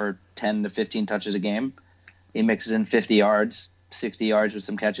 carries for 10 to 15 touches a game. He mixes in 50 yards, 60 yards with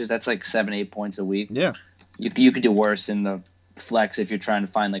some catches. That's like 7-8 points a week. Yeah. You could do worse in the flex if you're trying to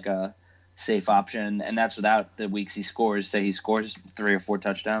find like a safe option, and that's without the weeks he scores. Say he scores 3 or 4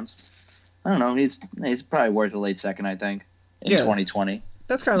 touchdowns. I don't know. He's probably worth a late second, I think, in 2020.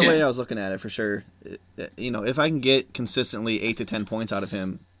 That's kind of the way I was looking at it for sure. If I can get consistently 8 to 10 points out of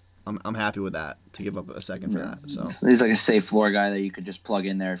him, I'm happy with that, to give up a second for that. So he's like a safe floor guy that you could just plug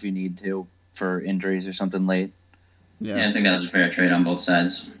in there if you need to for injuries or something late. Yeah, I think that was a fair trade on both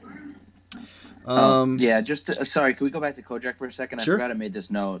sides. Sorry, can we go back to Kojak for a second? Sure. I forgot I made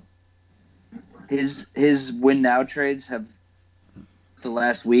this note. His win now trades have the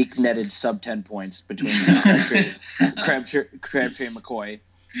last week netted sub 10 points between Crabtree and McCoy.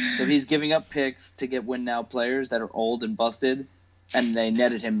 So he's giving up picks to get win now players that are old and busted, and they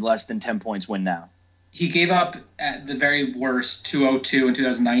netted him less than 10 points win now. He gave up at the very worst 202 in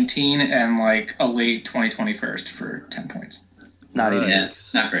 2019 and like a late 2021 for 10 points. Not even. Yeah,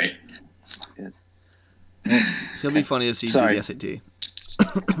 not great. Good. He'll be funny to see do the SAT.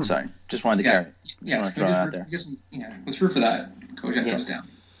 Sorry, just wanted to carry it. Yeah, let's root for that. Kojak goes down.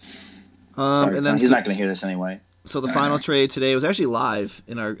 And then he's not going to hear this anyway. So the final trade today was actually live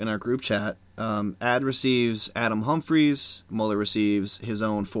in our group chat. Ad receives Adam Humphries. Muller receives his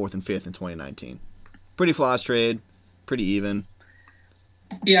own 4th and 5th in 2019. Pretty flawless trade. Pretty even.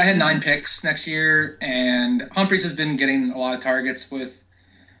 Yeah, I had 9 picks next year, and Humphries has been getting a lot of targets with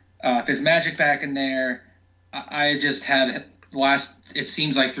Fitzmagic back in there. I just had it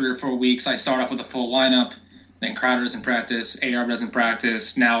seems like 3 or 4 weeks, I start off with a full lineup. Then Crowder doesn't practice, AR doesn't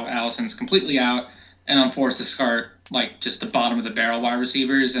practice. Now Allison's completely out, and I'm forced to start like just the bottom of the barrel wide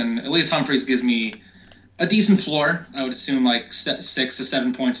receivers. And at least Humphries gives me a decent floor. I would assume like 6 to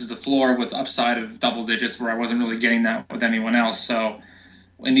 7 points is the floor with upside of double digits, where I wasn't really getting that with anyone else. So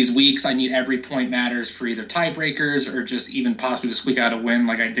in these weeks, I need every point matters for either tiebreakers or just even possibly to squeak out a win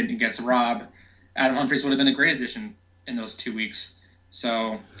like I did against Rob. Adam Humphries would have been a great addition in those 2 weeks.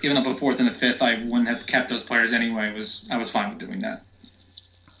 So giving up a 4th and a 5th, I wouldn't have kept those players anyway. I was fine with doing that.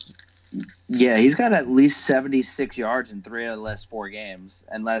 Yeah, he's got at least 76 yards in 3 out of the last 4 games.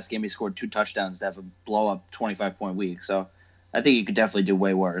 And last game he scored 2 touchdowns to have a blow-up 25-point week. So I think you could definitely do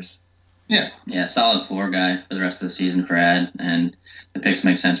way worse. Yeah, solid floor guy for the rest of the season for Ad. And the picks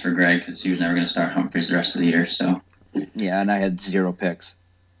make sense for Greg because he was never going to start Humphries the rest of the year. So yeah, and I had 0 picks.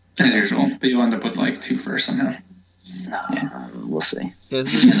 As usual, but you'll end up with like 2 first somehow. No, we'll see. Yeah,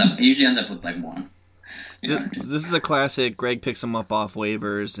 he usually ends up with like 1. This is a classic Greg picks him up off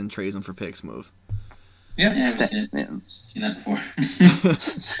waivers and trades him for picks move. Yeah, seen that before.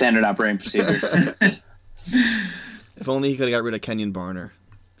 Standard operating procedure. If only he could have got rid of Kenyon Barner.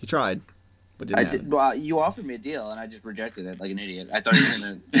 He tried, but didn't happen. Well, you offered me a deal, and I just rejected it like an idiot. I thought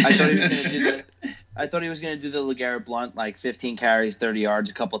he was going to do the LeGarrette Blount, like 15 carries, 30 yards,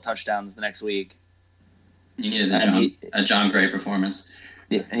 a couple touchdowns the next week. You needed a John Gray performance.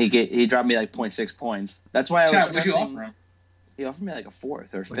 Yeah, he dropped me like 0.6 points. That's why I was. What'd you offer him? He offered me like a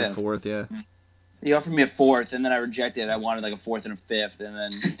 4th or 5th. Like a 4th, yeah. He offered me a 4th, and then I rejected it. I wanted like a 4th and a 5th, and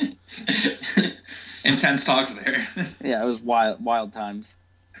then intense talks there. Yeah, it was wild times.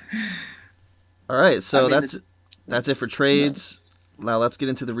 All right, so that's it for trades. Now let's get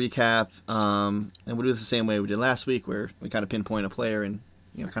into the recap, and we'll do this the same way we did last week, where we kind of pinpoint a player and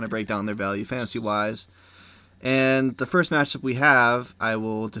kind of break down their value fantasy wise. And the first matchup we have, I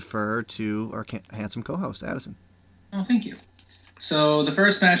will defer to our handsome co-host, Addison. Oh, thank you. So the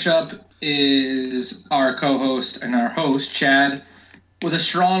first matchup is our co-host and our host, Chad, with a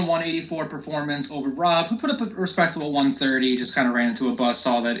strong 184 performance over Rob, who put up a respectable 130, just kind of ran into a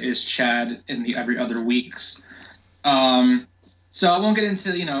buzzsaw that is Chad in the every other weeks. So I won't get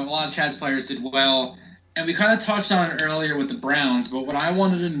into, a lot of Chad's players did well, and we kind of touched on it earlier with the Browns, but what I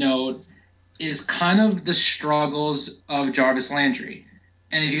wanted to note is kind of the struggles of Jarvis Landry.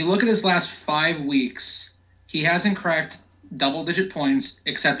 And if you look at his last 5 weeks, he hasn't cracked double-digit points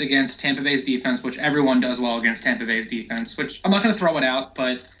except against Tampa Bay's defense, which everyone does well against Tampa Bay's defense, which I'm not going to throw it out,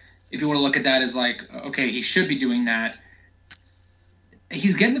 but if you want to look at that as like, okay, he should be doing that.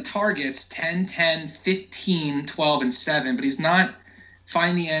 He's getting the targets 10, 10, 15, 12, and 7, but he's not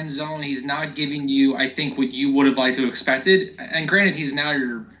finding the end zone. He's not giving you, I think, what you would have liked to have expected. And granted, he's now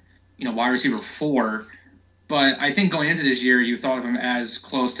your wide receiver 4, but I think going into this year, you thought of him as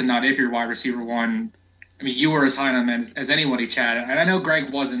close to not if you're wide receiver 1. I mean, you were as high on him as anybody, Chad. And I know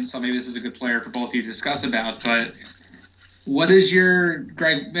Greg wasn't, so maybe this is a good player for both of you to discuss about. But what is your,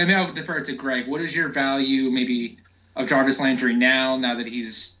 Greg, maybe I'll defer to Greg. What is your value maybe of Jarvis Landry now that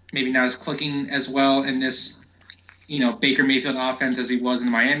he's maybe not as clicking as well in this, Baker Mayfield offense as he was in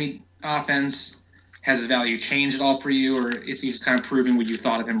the Miami offense? Has his value changed at all for you, or is he just kind of proving what you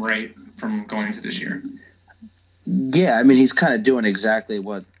thought of him right from going into this year? Yeah, I mean, he's kind of doing exactly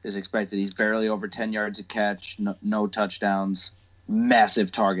what is expected. He's barely over 10 yards a catch, no touchdowns,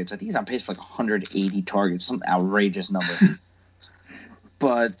 massive targets. I think he's on pace for like 180 targets, some outrageous number.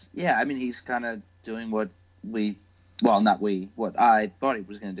 But, yeah, I mean, he's kind of doing what I thought he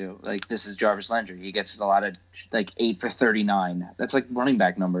was going to do. Like, this is Jarvis Landry. He gets a lot of, 8 for 39. That's like running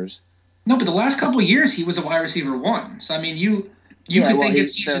back numbers. No, but the last couple of years, he was a wide receiver 1. So, I mean, you could think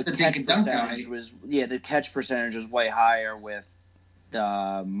he's just a dink and dunk guy. The catch percentage was way higher with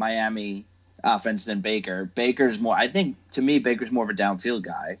the Miami offense than Baker. Baker's more, I think, to me, Baker's more of a downfield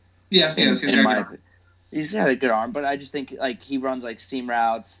guy. Yeah, he's got a good arm, but I just think he runs seam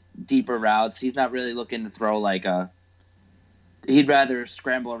routes, deeper routes. He's not really looking to throw he'd rather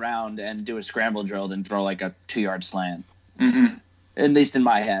scramble around and do a scramble drill than throw a 2-yard slant. Mm-hmm. At least in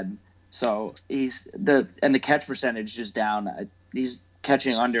my head. So the catch percentage is down. He's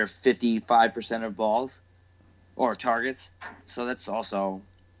catching under 55% of balls or targets. So that's also.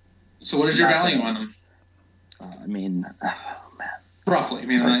 So what is your value on him? I mean, man. Roughly. I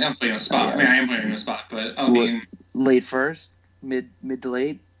mean, I'm putting him in a spot. Yeah. I mean, I am putting him in a spot, but late first, mid to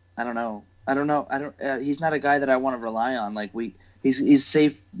late. I don't know. He's not a guy that I want to rely on. He's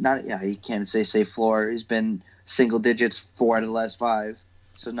safe. He can't say safe floor. He's been single digits 4 out of the last 5.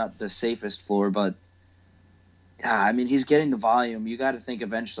 So not the safest floor, but I mean, he's getting the volume. You got to think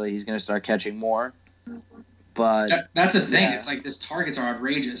eventually he's going to start catching more. But that's the thing. Yeah. It's his targets are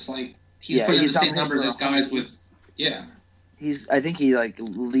outrageous. He's putting up the same numbers as guys with. Yeah. I think he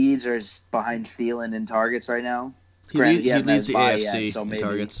leads or is behind Thielen in targets right now. He leads the AFC in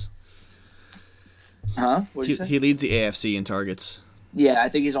targets. Huh? What did you say? He leads the AFC in targets. Yeah, I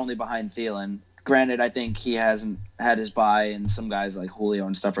think he's only behind Thielen. Granted, I think he hasn't had his bye, and some guys like Julio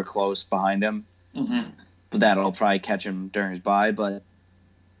and stuff are close behind him. Mm-hmm. But that'll probably catch him during his bye. But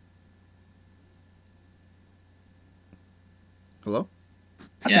hello?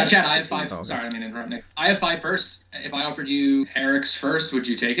 Yeah, Chad, I have 5. Oh, okay. Sorry, I didn't interrupt Nick. I have 5 first. If I offered you Eric's first, would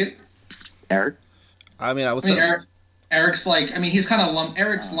you take it? Eric? I mean, I would say say Eric's he's kind of lumped.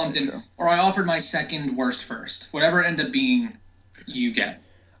 Eric's lumped in, sure. Or I offered my second worst first. Whatever it ended up being, you get.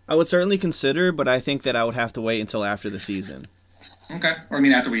 I would certainly consider, but I think that I would have to wait until after the season. Okay. Or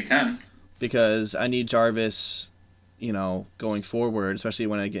after week 10. Because I need Jarvis, going forward, especially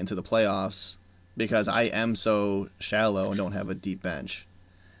when I get into the playoffs, because I am so shallow and don't have a deep bench.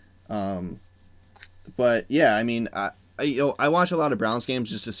 But yeah, I mean, I watch a lot of Browns games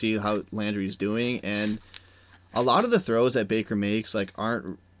just to see how Landry's doing, and a lot of the throws that Baker makes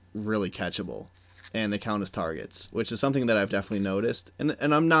aren't really catchable, and they count as targets, which is something that I've definitely noticed. And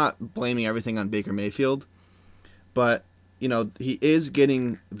I'm not blaming everything on Baker Mayfield, but he is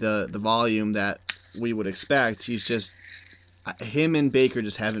getting the volume that we would expect. He's just him and Baker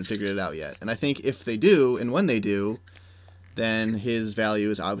just haven't figured it out yet. And I think if they do, and when they do, then his value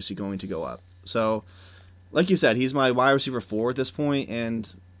is obviously going to go up. So, like you said, he's my wide receiver 4 at this point, and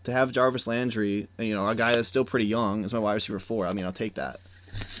to have Jarvis Landry, a guy that's still pretty young, as my wide receiver 4, I mean, I'll take that.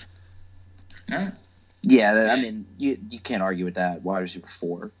 All right. Yeah, I mean, you can't argue with that. Wide receiver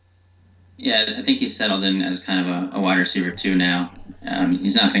 4. Yeah, I think he's settled in as kind of a wide receiver 2 now.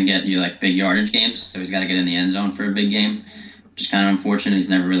 He's not going to get you big yardage games, so he's got to get in the end zone for a big game, which is kind of unfortunate. He's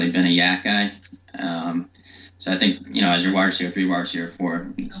never really been a yak guy. So I think, as your wide receiver 3, wide receiver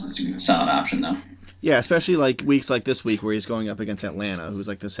 4, it's a solid option, though. Yeah, especially weeks like this week where he's going up against Atlanta, who's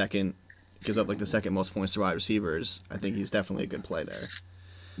gives up the second most points to wide receivers. I think he's definitely a good play there.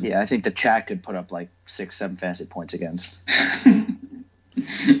 Yeah, I think the chat could put up 6-7 fantasy points against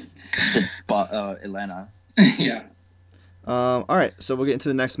Atlanta. Yeah. All right, so we'll get into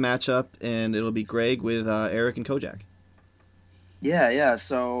the next matchup, and it'll be Greg with Eric and Kojak. Yeah.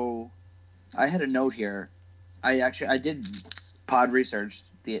 So I had a note here. I did pod research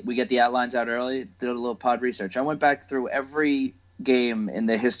we get the outlines out early. Did a little pod research. I went back through every game in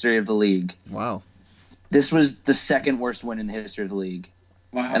the history of the league. Wow. This was the second worst win in the history of the league.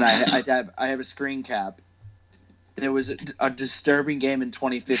 Wow. And I have a screen cap. There was a disturbing game in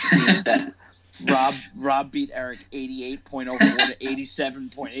 2015 that Rob beat Eric 88.04 to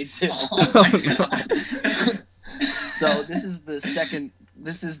 87.82. Oh my God. So this is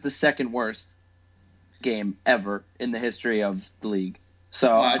the second worst game ever in the history of the league. So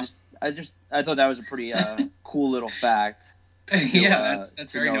Wow. I thought that was a pretty cool little fact. Yeah, that's to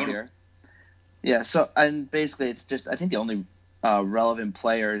very know notable. here. Yeah, so and basically it's just I think the only relevant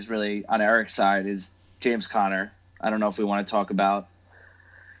player is really on Eric's side is James Conner. I don't know if we want to talk about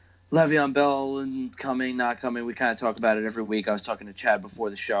Le'Veon Bell and coming, not coming. We kind of talk about it every week. I was talking to Chad before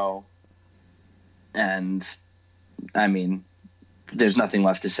the show, and I mean, there's nothing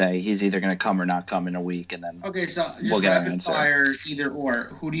left to say. He's either going to come or not come in a week, and then Okay, so just We'll get an rapid answer. fire either or.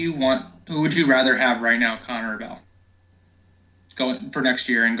 Who do you want? Who would you rather have right now, Connor or Bell? Going for next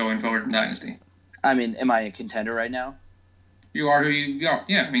year and going forward in Dynasty. I mean, am I a contender right now? You are who you are.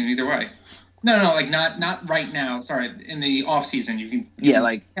 Yeah, I mean either way. No, like not right now. Sorry, in the off season you can. Yeah,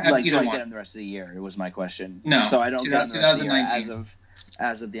 like have do either I one. get him the rest of the year? It was my question. No, So I don't get him the rest of the year 2019.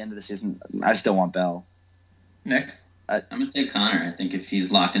 as of the end of the season. I still want Bell. Nick. I'm gonna take Connor. I think if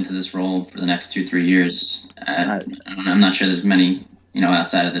he's locked into this role for the next 2-3 years, I'm not sure there's many,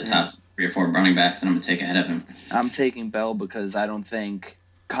 outside of the top 3 or 4 running backs that I'm gonna take ahead of him. I'm taking Bell because I don't think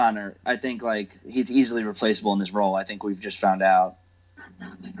Connor. I think like he's easily replaceable in this role. I think we've just found out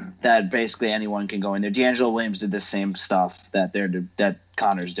that basically anyone can go in there. D'Angelo Williams did the same stuff that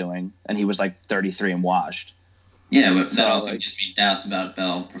Connor's doing, and he was like 33 and washed. Yeah, but that So, also like- gives me doubts about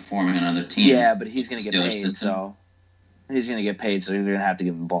Bell performing on another team. Yeah, but he's going to get Steelers paid, system. so he's going to get paid, so they're going to have to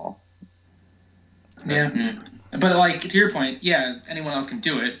give him the ball. Yeah, Mm. but like to your point, yeah, anyone else can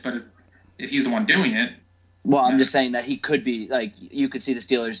do it, but if he's the one doing it, Well, I'm Yeah. just saying that he could be like you could see the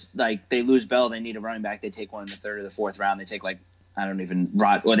Steelers like they lose Bell, they need a running back, they take one in the 3rd or the 4th round, they take like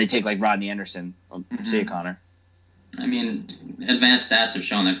they take like Rodney Anderson. See you, Connor. I mean, advanced stats have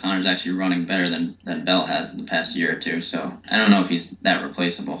shown that Connor's actually running better than Bell has in the past year or two. So I don't know if he's that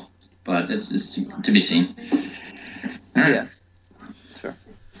replaceable, but it's to be seen. Yeah, that's fair.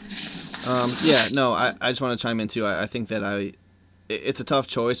 Yeah, no, I just want to chime in too. I think that it's a tough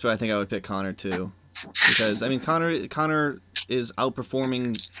choice, but I think I would pick Connor too, because I mean Connor is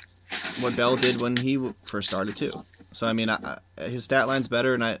outperforming what Bell did when he first started too. So I mean, his stat line's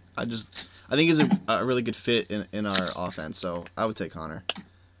better, and I think he's a really good fit in our offense. So I would take Connor.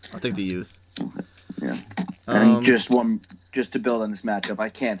 I'll take the youth. Yeah. And just to build on this matchup, I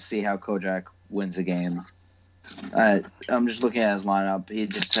can't see how Kojak wins a game. I'm just looking at his lineup. He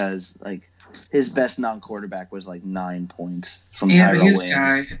just has like his best non-quarterback was like 9 points from yeah, but Tyrell this Williams.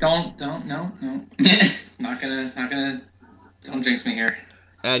 guy, don't, no, not gonna, don't jinx me here.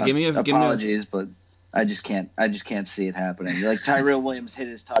 Give me a Apologies, but I just can't see it happening. Like Tyrell Williams hit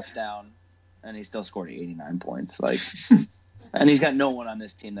his touchdown, and he still scored 89 points. Like, and he's got no one on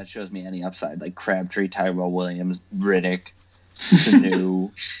this team that shows me any upside. Like Crabtree, Tyrell Williams, Riddick,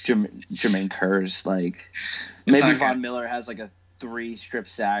 Sanu, Jermaine Kearse. Like maybe not Von good. Miller has like a 3 strip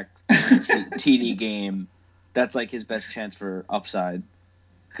sack TD game. That's like his best chance for upside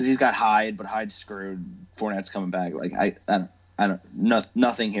because he's got Hyde, but Hyde's screwed. Fournette's coming back. Like I don't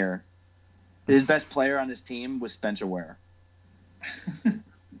nothing here. His best player on his team was Spencer Ware.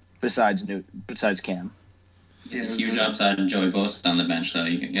 besides Cam. Yeah, Huge upside in Joey Bosa on the bench, though.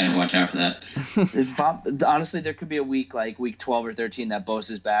 You gotta watch out for that. Honestly, there could be a week like week 12 or 13 that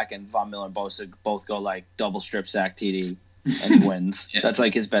Bosa's back and Von Miller and Bosa both go like double strip sack TD and he wins. Yeah. That's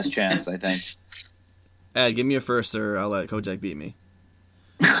like his best chance, I think. Ed, give me a first, or I'll let Kojak beat me.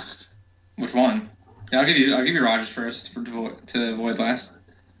 Which one? Yeah, I'll give you Rodgers first to avoid last.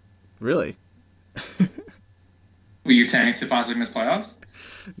 Really? Will you tank to possibly miss playoffs?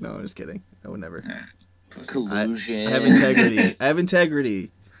 No, I'm just kidding. I would never. Pussy. Collusion. I have integrity. I have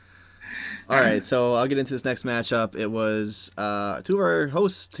integrity. All right, so I'll get into this next matchup. It was 2 of our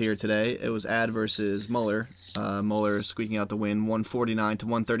hosts here today. It was Ad versus Muller. Muller squeaking out the win, 149 to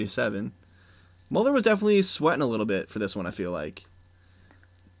 137. Muller was definitely sweating a little bit for this one, I feel like.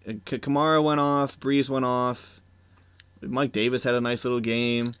 Kamara went off. Breeze went off. Mike Davis had a nice little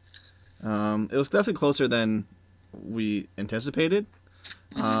game. It was definitely closer than we anticipated.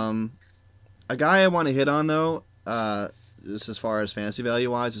 A guy I want to hit on, though, just as far as fantasy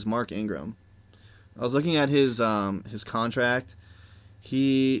value-wise, is Mark Ingram. I was looking at his contract.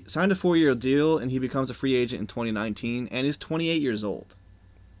 He signed a 4-year deal, and he becomes a free agent in 2019, and he's 28 years old.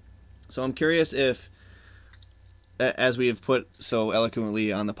 So I'm curious if as we have put so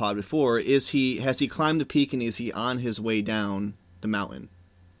eloquently on the pod before, has he climbed the peak and is he on his way down the mountain?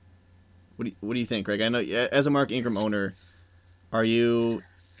 What do you think, Greg? I know as a Mark Ingram owner, are you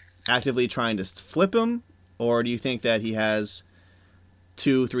actively trying to flip him, or do you think that he has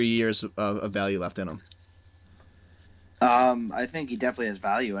 2-3 years of value left in him? I think he definitely has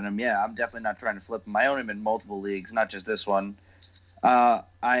value in him. Yeah, I'm definitely not trying to flip him. I own him in multiple leagues, not just this one. I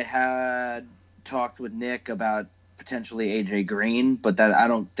had talked with Nick about potentially AJ Green, but that I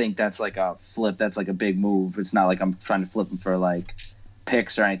don't think that's like a flip. That's like a big move. It's not like I'm trying to flip him for like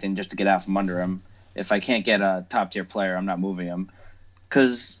picks or anything just to get out from under him. If I can't get a top tier player, I'm not moving him.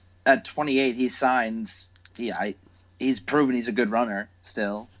 Because at 28, he signs. He's proven he's a good runner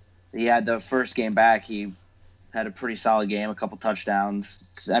still. He had the first game back. He had a pretty solid game, a couple touchdowns.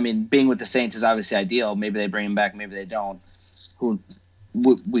 I mean, being with the Saints is obviously ideal. Maybe they bring him back, maybe they don't.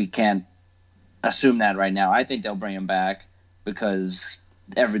 We can't assume that right now. I think they'll bring him back because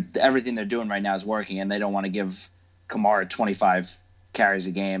everything they're doing right now is working, and they don't want to give Kamara 25 carries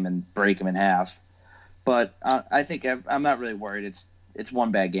a game and break him in half. But I think I'm not really worried. It's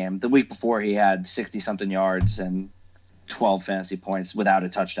one bad game. The week before, he had 60-something yards and 12 fantasy points without a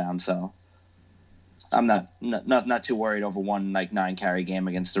touchdown, so I'm not too worried over one 9 carry game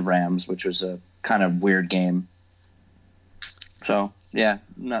against the Rams, which was a kind of weird game. So yeah,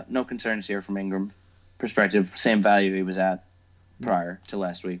 no concerns here from Ingram perspective. Same value he was at prior to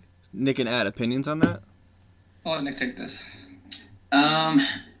last week. Nick and Ad, opinions on that? I'll let Nick take this.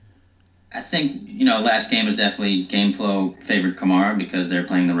 I think last game was definitely game flow favored Kamara because they're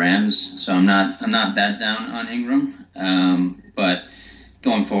playing the Rams. So I'm not that down on Ingram. But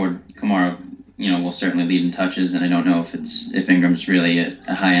going forward, Kamara will certainly lead in touches, and I don't know if Ingram's really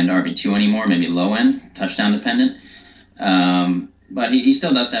a high end RB2 anymore, maybe low end touchdown dependent. But he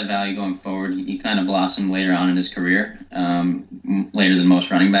still does have value going forward. He kind of blossomed later on in his career, later than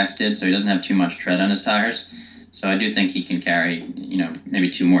most running backs did, so he doesn't have too much tread on his tires. So I do think he can carry, maybe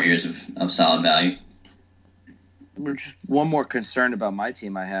 2 more years of solid value. Just one more concern about my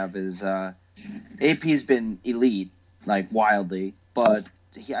team I have is AP's been elite, wildly, but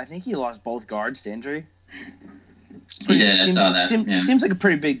I think he lost both guards to injury. He did. I saw that. Seems like a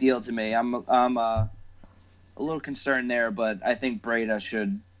pretty big deal to me. I'm a little concerned there, but I think Breda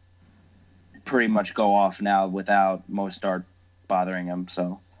should pretty much go off now without Mostert bothering him.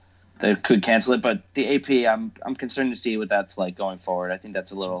 So they could cancel it, but the AP, I'm concerned to see what that's like going forward. I think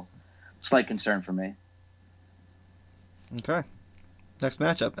that's a little slight concern for me. Okay. Next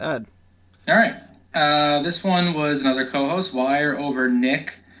matchup, Ad. All right. This one was another co-host, Wire over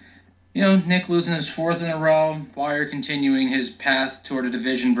Nick. Nick losing his 4th in a row. Wire continuing his path toward a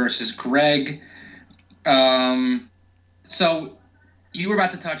division versus Greg. So you were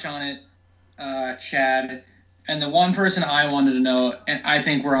about to touch on it, Chad. And the one person I wanted to know, and I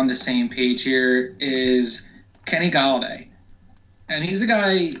think we're on the same page here, is Kenny Golladay. And he's a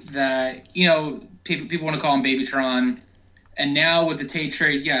guy that, people want to call him Babytron. And now with the Tate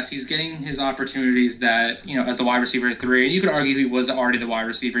trade, yes, he's getting his opportunities that, as the wide receiver 3. And you could argue he was already the wide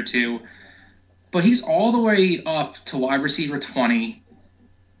receiver 2. But he's all the way up to wide receiver 20.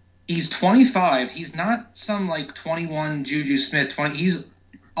 He's 25. He's not some 21 Juju Smith 20. He's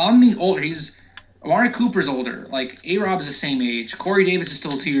on the older. Amari Cooper's older. A-Rob is the same age. Corey Davis is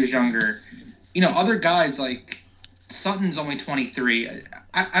still 2 years younger. Other guys Sutton's only 23.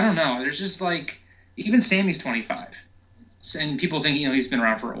 I don't know. There's just even Sammy's 25. And people think, he's been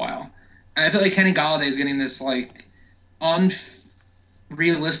around for a while. And I feel like Kenny Golladay is getting this,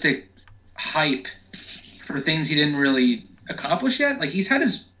 unrealistic hype for things he didn't really accomplish yet. He's had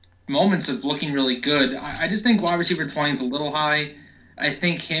his moments of looking really good. I just think wide receiver 20 is a little high. I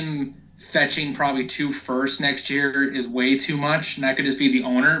think him fetching probably 2 firsts next year is way too much. And that could just be the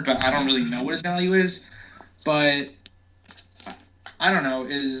owner, but I don't really know what his value is. But I don't know,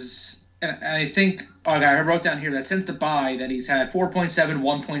 and I think I wrote down here that since the bye that he's had 4.7,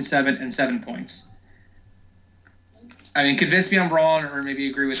 1.7, and 7 points. I mean, convince me I'm wrong, or maybe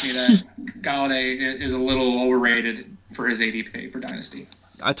agree with me that Golladay is a little overrated for his ADP for Dynasty.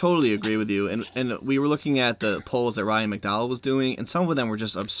 I totally agree with you. And we were looking at the polls that Ryan McDowell was doing, and some of them were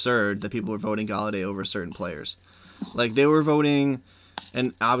just absurd that people were voting Golladay over certain players. They were voting,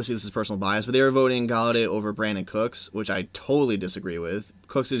 and obviously this is personal bias, but they were voting Golladay over Brandon Cooks, which I totally disagree with.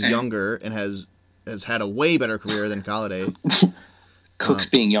 Cooks is younger and has had a way better career than Golladay. Cooks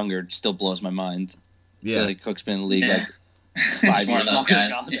being younger still blows my mind. Yeah. I feel like Cook's been in the league 5 years longer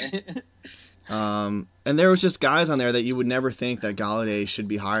than Golladay. And there was just guys on there that you would never think that Golladay should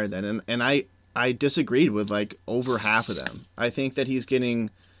be higher than. And I disagreed with over half of them. I think that he's getting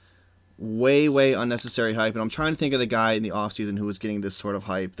way, way unnecessary hype. And I'm trying to think of the guy in the offseason who was getting this sort of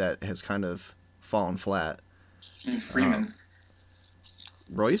hype that has kind of fallen flat. And Freeman.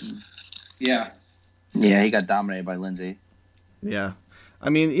 Royce? Yeah. Yeah, he got dominated by Lindsey. Yeah. I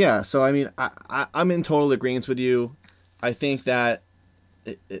mean, yeah. So, I mean, I'm in total agreement with you. I think that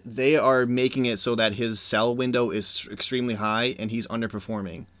they are making it so that his sell window is extremely high and he's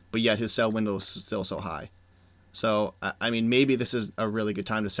underperforming, but yet his sell window is still so high. So, I mean, maybe this is a really good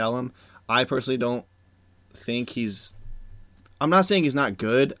time to sell him. I personally don't think he's... I'm not saying he's not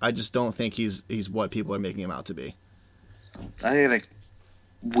good. I just don't think he's what people are making him out to be. I think like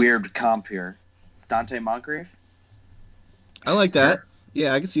weird comp here. Dante Moncrief? I like that.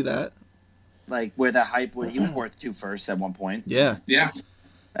 Yeah, I can see that. Like where that hype was, he was worth 2 firsts at one point. Yeah. Yeah.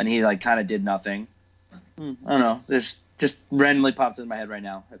 And he like kind of did nothing. I don't know. There's just randomly pops in my head right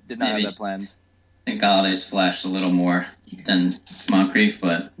now. I did not Maybe. have that planned. I think Galladay's flashed a little more than Moncrief,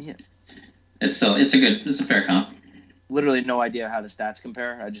 but Yeah. it's a fair comp. Literally no idea how the stats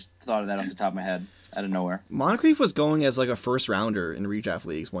compare. I just thought of that off the top of my head, out of nowhere. Moncrief was going as like a first rounder in redraft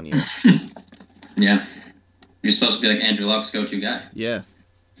leagues one year. Yeah. You're supposed to be like Andrew Luck's go-to guy. Yeah.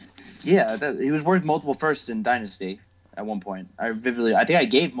 Yeah, he was worth multiple firsts in Dynasty at one point. I think I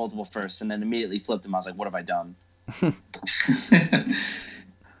gave multiple firsts and then immediately flipped him. I was like, what have I done?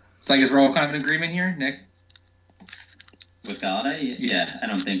 It's like, is we're all kind of in agreement here, Nick? With Galladay? Yeah. I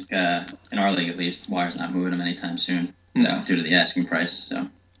don't think, in our league at least, Wire's not moving him anytime soon. No. Due to the asking price, so.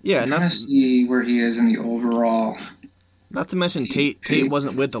 Yeah, I'm trying to see where he is in the overall. not to mention Tate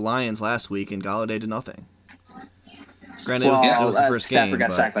wasn't with the Lions last week and Galladay did nothing. Granted, it was the first Stafford game. got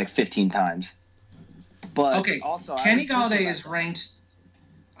But... sacked like 15 times. But Okay, also, Kenny Galladay is ranked.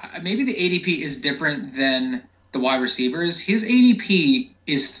 Maybe the ADP is different than the wide receivers. His ADP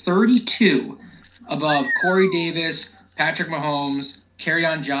is 32 above Corey Davis, Patrick Mahomes,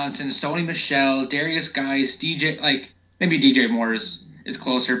 Kerryon Johnson, Sony Michel, Darius Geis, DJ. Like maybe DJ Moore is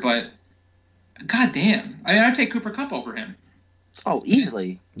closer, but goddamn, I mean, I'd take Cooper Kupp over him. Oh,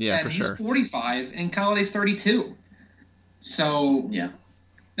 easily. Yeah, and for he's sure. 45, and Galladay's 32. So Yeah.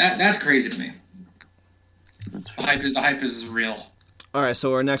 that's crazy to me. That's The hype is real. All right,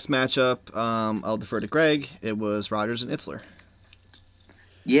 so our next matchup, I'll defer to Greg. It was Rodgers and Itzler.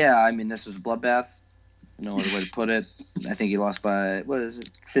 Yeah, I mean, this was a bloodbath. No other way to put it. I think he lost by,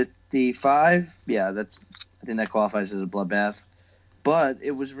 55? Yeah, I think that qualifies as a bloodbath. But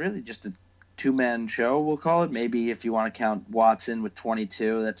it was really just a 2-man show, we'll call it. Maybe if you want to count Watson with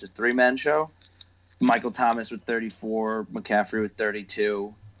 22, that's a 3-man show. Michael Thomas with 34, McCaffrey with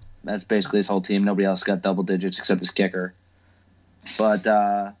 32. That's basically his whole team. Nobody else got double digits except his kicker. But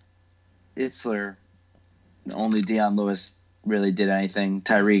Itzler, only Deion Lewis really did anything.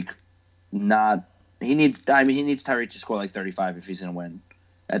 Tyreek, he needs Tyreek to score like 35 if he's going to win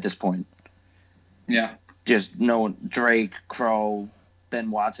at this point. Yeah. Just no one, Drake, Crow,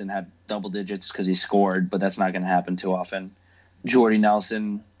 Ben Watson had double digits because he scored, but that's not going to happen too often. Jordy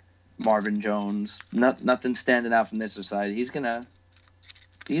Nelson, Marvin Jones, nothing standing out from this side.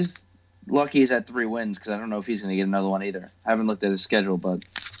 He's lucky he's at 3 wins because I don't know if he's going to get another one either. I haven't looked at his schedule, but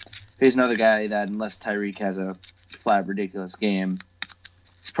he's another guy that unless Tyreek has a flat, ridiculous game,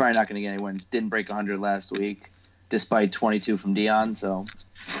 he's probably not going to get any wins. Didn't break 100 last week, despite 22 from Deion, so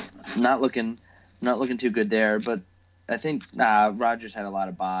not looking too good there. But I think Rodgers had a lot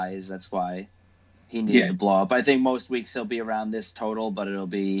of buys. That's why he needed to blow up. I think most weeks he'll be around this total, but it'll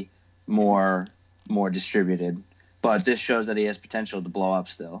be more distributed. But this shows that he has potential to blow up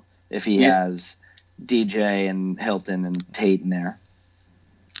still if he has DJ and Hilton and Tate in there.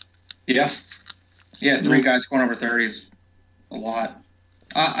 Yeah. Yeah, 3 guys scoring over 30 is a lot.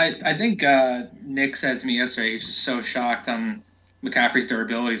 I think Nick said to me yesterday he's just so shocked on McCaffrey's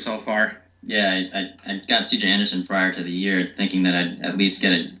durability so far. Yeah, I got C.J. Anderson prior to the year thinking that I'd at least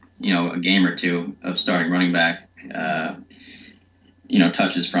get a game or two of starting running back,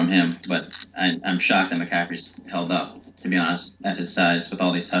 touches from him. But I'm shocked that McCaffrey's held up, to be honest, at his size with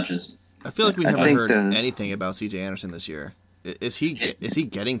all these touches. I feel like we haven't heard anything about C.J. Anderson this year. Is he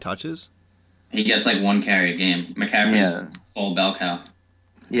getting touches? He gets like 1 carry a game. McCaffrey's full bell cow.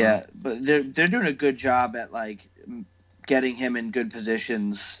 Yeah, but they're doing a good job at like getting him in good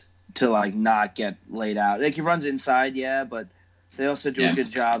positions to like not get laid out. Like he runs inside, but they also do a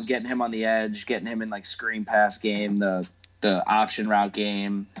good job getting him on the edge, getting him in like screen pass game, the option route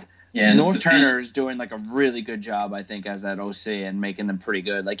game. Yeah, North Turner's doing like a really good job, I think, as that OC and making them pretty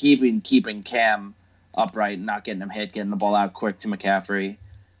good. Like even keeping Cam upright and not getting him hit, getting the ball out quick to McCaffrey.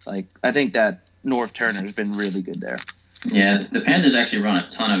 Like I think that North Turner's been really good there. Yeah, the Panthers actually run a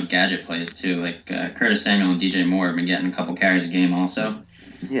ton of gadget plays too. Like Curtis Samuel and DJ Moore have been getting a couple carries a game also.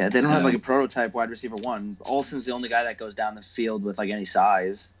 Yeah, they don't have like a prototype wide receiver one. Olsen's the only guy that goes down the field with like any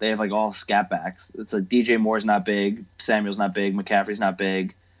size. They have like all scat backs. It's like DJ Moore's not big, Samuel's not big, McCaffrey's not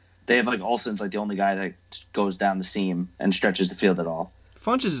big. They have like Olsen's like the only guy that goes down the seam and stretches the field at all.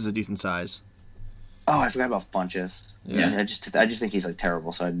 Funches is a decent size. Oh, I forgot about Funches. Yeah. I just think he's like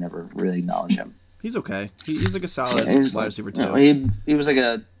terrible, so I'd never really acknowledge him. He's okay. He's like a solid wide receiver too. He was like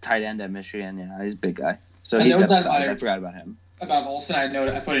a tight end at Michigan. Yeah, he's a big guy. So I he's know got that size. I forgot about him. About Olsen,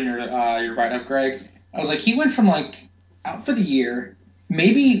 I put in your write-up, Greg. I was like, he went from like out for the year,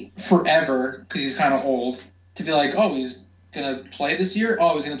 maybe forever because he's kind of old, to be like, oh, he's gonna play this year.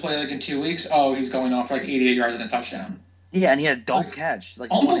 Oh, he's gonna play like in 2 weeks. Oh, he's going off for like 88 yards and a touchdown. Yeah, and he had a dunk catch.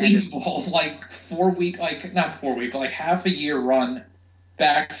 Like unbelievable. Like 4 week, like not 4 week, but like half a year run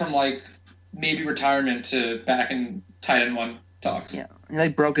back from like maybe retirement to back in tight end one talks. Yeah, he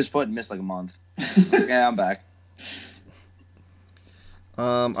like broke his foot and missed like a month. Yeah, I'm back.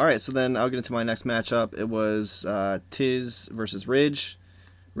 All right, so then I'll get into my next matchup. It was Tiz versus Ridge.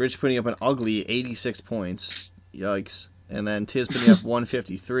 Ridge putting up an ugly 86 points. Yikes. And then Tiz putting up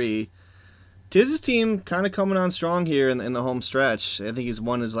 153. Tiz's team kind of coming on strong here in the home stretch. I think he's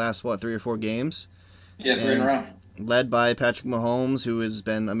won his last, 3 or 4 games? Yeah, 3 in a row. Led by Patrick Mahomes, who has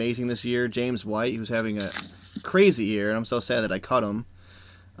been amazing this year. James White, who's having a crazy year, and I'm so sad that I cut him.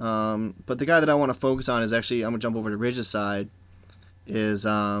 But the guy that I want to focus on is actually, I'm going to jump over to Ridge's side, is,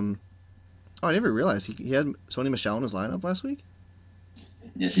 I never realized he had Sony Michel in his lineup last week?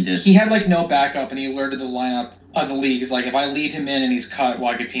 Yes, he did. He had like no backup, and he alerted the lineup of the league. He's like, if I leave him in and he's cut,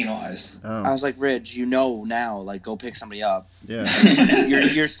 well, I get penalized. Oh. I was like, Ridge, now, like, go pick somebody up. Yeah.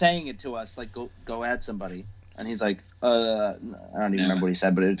 you're saying it to us, like, go add somebody. And he's like, I don't even remember what he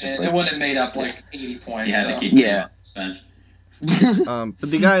said, but it just it wouldn't have made up like 80 points. You had to keep bench. But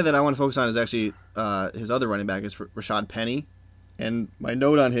the guy that I want to focus on is actually his other running back is Rashad Penny, and my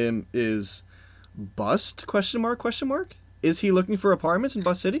note on him is bust ? Is he looking for apartments in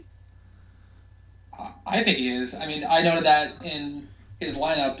Bust City? I think he is. I mean, I noted that in his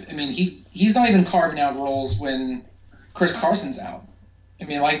lineup. I mean, he's not even carving out roles when Chris Carson's out. I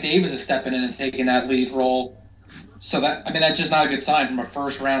mean, Mike Davis is stepping in and taking that lead role. So that's just not a good sign from a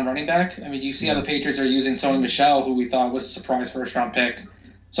first-round running back. I mean, you see how the Patriots are using Sony Michel, who we thought was a surprise first-round pick.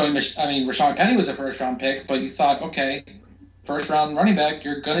 Rashad Penny was a first-round pick, but you thought, okay, first-round running back,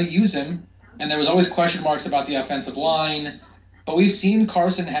 you're going to use him. And there was always question marks about the offensive line. But we've seen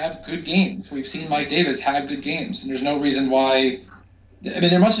Carson have good games. We've seen Mike Davis have good games. And there's no reason why – I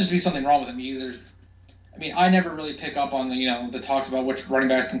mean, there must just be something wrong with him. I never really pick up on the talks about which running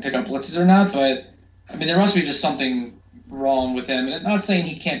backs can pick up blitzes or not, but – I mean, there must be just something wrong with him. And I'm not saying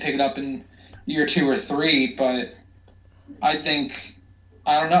he can't pick it up in year 2 or 3, but I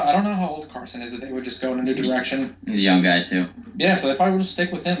don't know how old Carson is that they would just go in a new direction. He's a young guy, too. Yeah, so they probably would just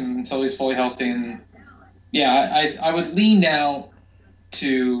stick with him until he's fully healthy. And, yeah, I would lean now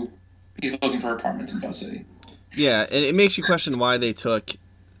to he's looking for apartments in Bus City. Yeah, and it makes you question why they took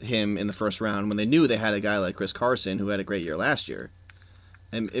him in the first round when they knew they had a guy like Chris Carson who had a great year last year.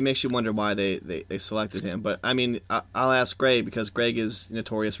 And it makes you wonder why they selected him. But, I mean, I'll ask Greg, because Greg is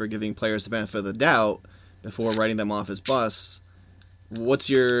notorious for giving players the benefit of the doubt before writing them off as busts. What's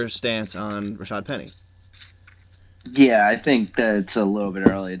your stance on Rashad Penny? Yeah, I think that it's a little bit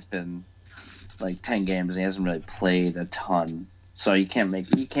early. It's been like 10 games, and he hasn't really played a ton. So you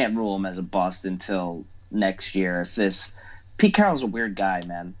can't rule him as a bust until next year. Pete Carroll's a weird guy,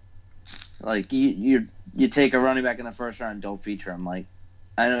 man. Like, you take a running back in the first round and don't feature him. Like,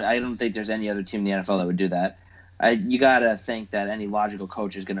 I don't think there's any other team in the NFL that would do that. You gotta think that any logical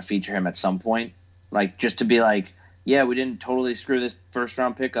coach is gonna feature him at some point, like just to be like, yeah, we didn't totally screw this first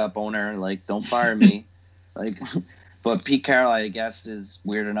round pickup, owner. Like, don't fire me. Like, but Pete Carroll, I guess, is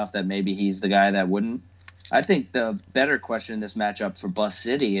weird enough that maybe he's the guy that wouldn't. I think the better question in this matchup for Bust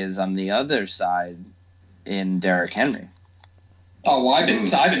City is on the other side in Derrick Henry. Oh, well, I've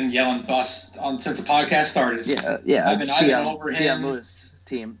been yelling bust since the podcast started. Yeah. I've been over him. Deion Lewis.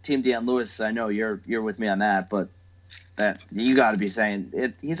 Team Deion Lewis, I know you're with me on that, but that you got to be saying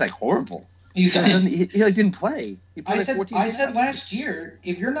it. He's like horrible. He like didn't play. He played I said last year,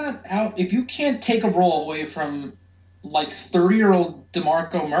 if you're not out, if you can't take a role away from like 30-year-old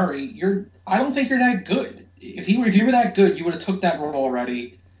DeMarco Murray, I don't think you're that good. If you were that good, you would have took that role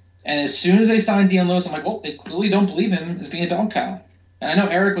already. And as soon as they signed Deion Lewis, I'm like, well, they clearly don't believe him as being a bell cow. And I know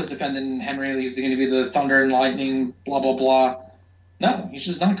Eric was defending Henry. He's going to be the thunder and lightning, blah blah blah. No, he's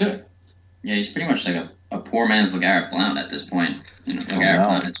just not good. Yeah, he's pretty much like a poor man's LeGarrette Blount at this point. LeGarrette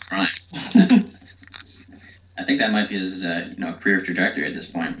Blount is prime. I think that might be his career trajectory at this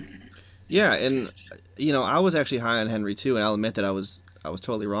point. Yeah, and I was actually high on Henry too, and I'll admit that I was I was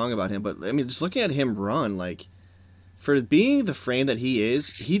totally wrong about him. But I mean, just looking at him run, like for being the frame that he is,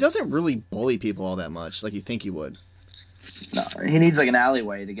 he doesn't really bully people all that much like you think he would. No, he needs like an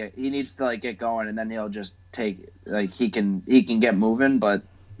alleyway to get. He needs to like get going, and then he'll just take like he can get moving. But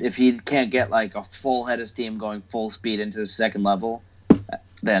if he can't get like a full head of steam going full speed into the second level,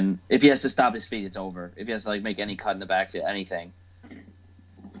 then if he has to stop his feet, it's over. If he has to like make any cut in the backfield, anything.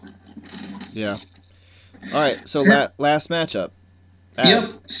 Yeah. All right. So last matchup.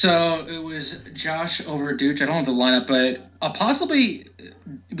 Yep. So it was Josh over Dooch. I don't have the lineup, but possibly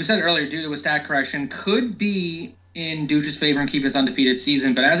we said earlier, due to a stat correction, could be in Dooch's favor and keep his undefeated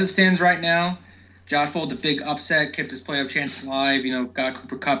season. But as it stands right now, Josh pulled the big upset, kept his playoff chance alive. Got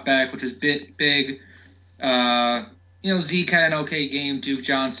Cooper Kupp back, which was big. Zeke had an okay game. Duke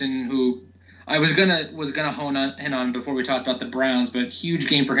Johnson, who I was gonna hone in on before we talked about the Browns, but huge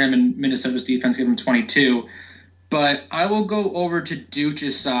game for him, and Minnesota's defense gave him 22. But I will go over to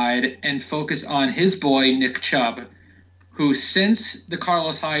Dooch's side and focus on his boy Nick Chubb, who since the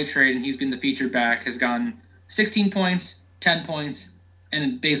Carlos Hyde trade and he's been the featured back has gotten 16 points, 10 points,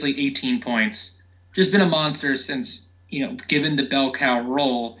 and basically 18 points. Just been a monster since, given the bell cow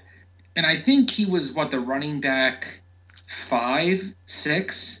role. And I think he was, the running back 5,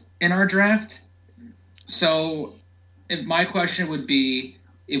 6 in our draft. So my question would be,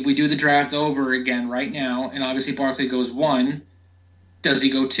 if we do the draft over again right now, and obviously Barkley goes 1, does he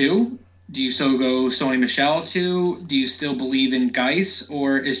go 2? Do you still go Sony Michel 2? Do you still believe in Geis?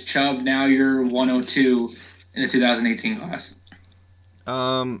 Or is Chubb now your 102 in the 2018 class?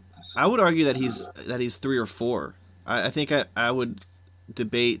 I would argue that he's 3 or 4. I think I would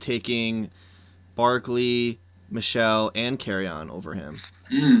debate taking Barkley, Michel, and Kerryon over him.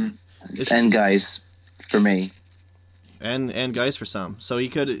 And Geis for me. And Geis for some. So he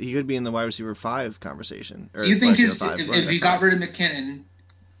could be in the wide receiver 5 conversation. Do you think if he got rid of McKinnon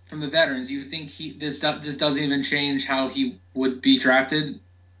from the veterans, you think this doesn't even change how he would be drafted?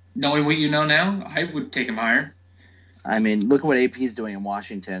 Knowing what you know now, I would take him higher. I mean, look at what AP's doing in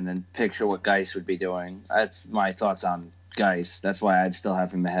Washington and picture what Geis would be doing. That's my thoughts on Geis. That's why I'd still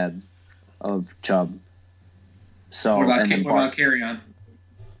have him ahead of Chubb. So what about Kerryon?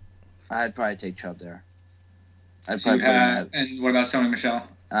 I'd probably take Chubb there. And what about Sony Michel?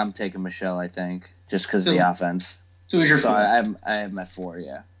 I'm taking Michel, I think, just because of the offense. So who's your 4? I have my 4,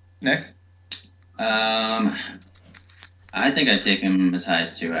 yeah. Nick? I think I'd take him as high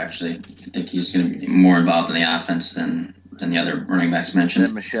as 2, actually. I think he's going to be more involved in the offense than the other running backs mentioned.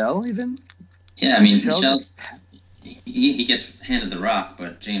 Than Michel, even? Yeah, I mean, Michel, he gets handed the rock,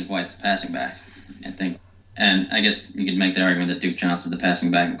 but James White's the passing back, I think. And I guess you could make the argument that Duke Johnson's the passing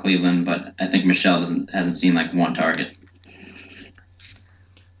back in Cleveland, but I think Michel hasn't seen like 1 target.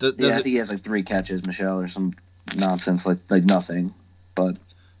 I think he has like 3 catches, Michel, or some nonsense like nothing. But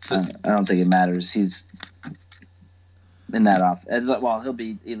I don't think it matters. He's in that off. Well, he'll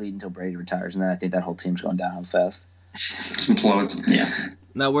be elite until Brady retires, and then I think that whole team's going downhill fast. Some implodes. Yeah.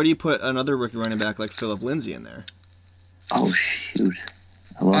 Now, where do you put another rookie running back like Phillip Lindsay in there? Oh shoot!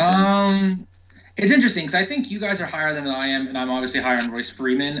 I love him. It's interesting because I think you guys are higher than I am, and I'm obviously higher on Royce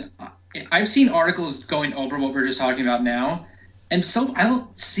Freeman. I've seen articles going over what we're just talking about now, and so I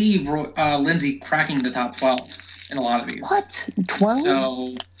don't see Lindsay cracking the top 12 in a lot of these. What? 12?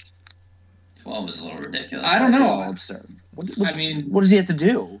 So 12 is a little ridiculous. I don't know. Absurd. What does he have to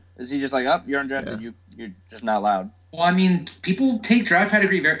do? Is he just like, you're undrafted, you're just not allowed? Well, I mean, people take draft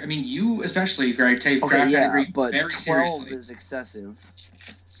pedigree very. I mean, you especially, Greg, take draft pedigree but very 12 seriously. is excessive.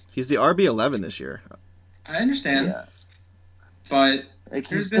 He's the RB11 this year. I understand, yeah. But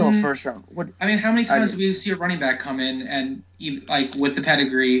he's still a first round. I mean, how many times do we see a running back come in and with the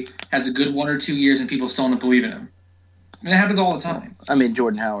pedigree has a good 1 or 2 years and people still don't believe in him? I mean, it happens all the time. I mean,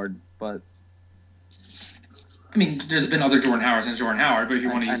 Jordan Howard, but I mean, there's been other Jordan Howards than Jordan Howard, but if you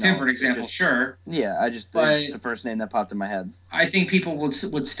want to use him for an example, sure. Yeah, it's the first name that popped in my head. I think people would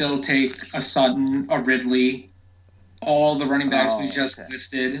still take a Sutton, a Ridley, all the running backs we just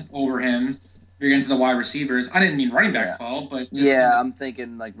listed over him. You're getting to the wide receivers. I didn't mean running back 12, but I'm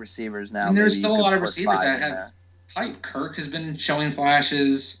thinking like receivers now. And there's still a lot of receivers that have hype. Kirk has been showing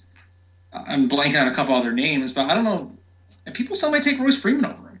flashes. I'm blanking on a couple other names, but I don't know. And people still might take Royce Freeman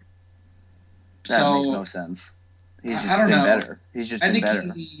over him. That makes no sense. He's just been better. He's just been better. I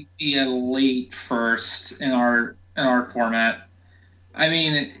think he'd be a late first in our format. I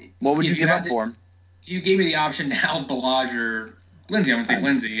mean, what would you give up for him? If you gave me the option now, Balaj or Lindsay, I'm going to take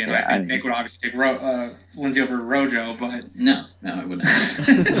Lindsay. And I think Nick would obviously take Lindsay over Rojo, but... No, I wouldn't.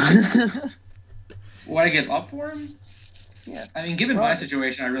 Would I give up for him? Yeah. I mean, given my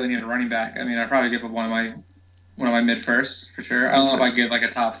situation, I really need a running back. I mean, I'd probably give up one of my one of my mid firsts for sure. I don't know if I give like a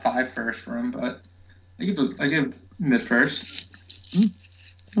top 5 first for him, but I give mid first.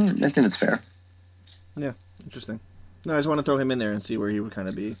 I think that's fair. Yeah, interesting. No, I just want to throw him in there and see where he would kind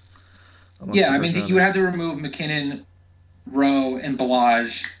of be. Yeah, I mean, you would have to remove McKinnon, Rowe, and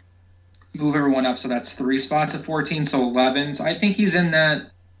Balaj. Move everyone up, so that's 3 spots at 14, so 11. So I think he's in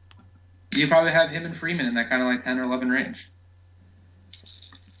that. You probably have him and Freeman in that kind of like 10 or 11 range.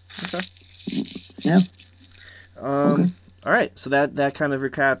 Okay. Yeah. Okay. All right, so that kind of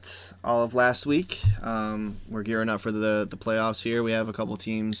recapped all of last week. We're gearing up for the playoffs here. We have a few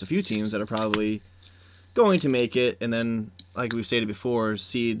teams that are probably going to make it, and then, like we've stated before,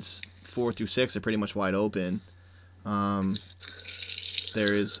 seeds 4 through 6 are pretty much wide open.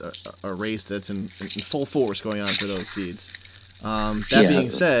 There is a race that's in full force going on for those seeds. That being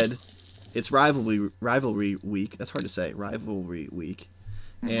said, it's rivalry week. That's hard to say. Rivalry week.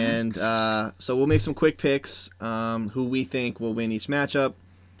 Mm-hmm. And so we'll make some quick picks, who we think will win each matchup.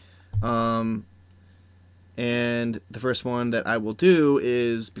 And the first one that I will do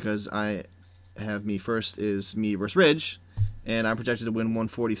is, because I have me first, is me versus Ridge. And I'm projected to win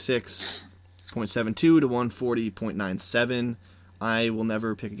 146.72 to 140.97. I will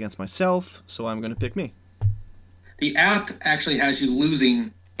never pick against myself, so I'm going to pick me. The app actually has you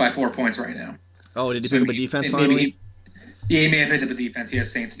losing by 4 points right now. Oh, did he pick up a defense finally? He may have picked up a defense. He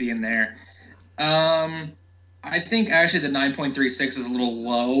has Saints D in there. I think actually the 9.36 is a little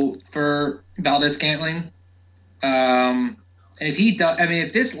low for Valdez-Scantling. And if he does, I mean,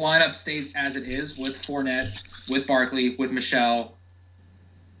 if this lineup stays as it is with Fournette, with Barkley, with Michelle,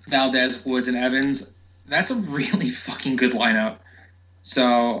 Valdez, Woods, and Evans, that's a really fucking good lineup.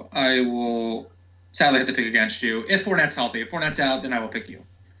 So I will sadly have to pick against you. If Fournette's healthy. If Fournette's out, then I will pick you.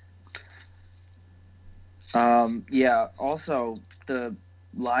 Yeah, also, the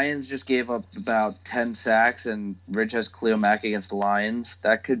Lions just gave up about 10 sacks, and Ridge has Khalil Mack against the Lions.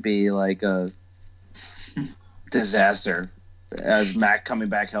 That could be like a disaster as Mack coming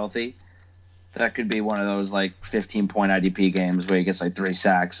back healthy. That could be one of those like 15-point IDP games where he gets like 3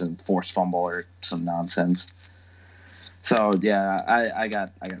 sacks and forced fumble or some nonsense. So yeah, I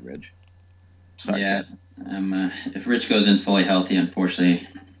got Ridge. Sorry, yeah, if Rich goes in fully healthy, unfortunately,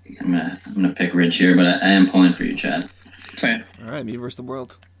 I'm gonna pick Rich here, but I am pulling for you, Chad. Same. All right, me versus the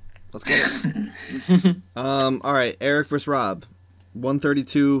world. Let's go. All right, Eric versus Rob.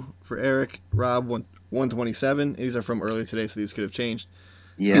 132 for Eric. Rob 127. These are from earlier today, so these could have changed.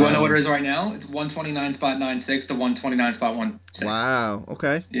 Yeah. You want to know what it is right now? It's 129.96 to 129.16. Wow.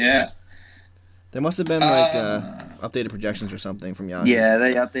 Okay. Yeah. There must have been like updated projections or something from Yahoo. Yeah,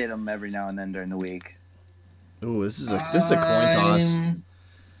 they update them every now and then during the week. Ooh, this is a coin toss.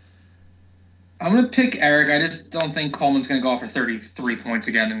 I'm gonna pick Eric. I just don't think Coleman's gonna go off for 33 points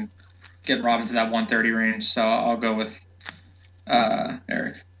again and get Rob into that 130 range. So I'll go with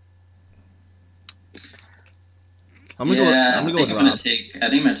Eric. I'm gonna go with Rob. I think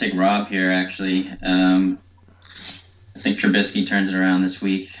I'm gonna take Rob here. Actually, I think Trubisky turns it around this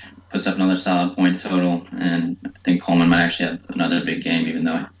week, puts up another solid point total, and I think Coleman might actually have another big game. Even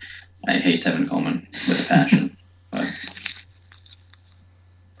though I hate Tevin Coleman with a passion, but.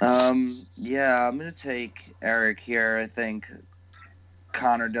 Yeah, I'm gonna take Eric here. I think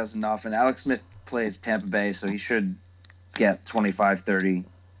Connor does enough, and Alex Smith plays Tampa Bay, so he should get 25-30.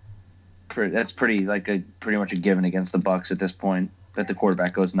 That's pretty much a given against the Bucs at this point. That the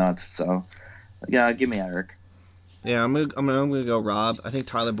quarterback goes nuts. So, yeah, give me Eric. Yeah, I'm gonna go Rob. I think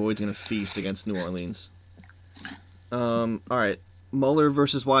Tyler Boyd's gonna feast against New Orleans. All right, Muller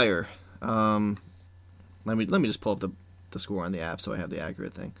versus Wire. Let me just pull up the score on the app so I have the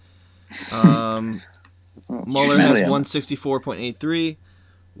accurate thing. Muller has 164.83,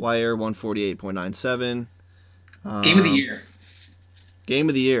 Wire 148.97. Game of the year. Game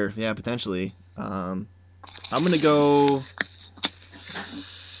of the year, yeah, potentially. I'm gonna go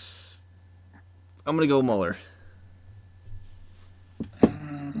Muller.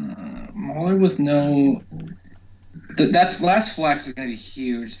 Muller with no. That last flex is gonna be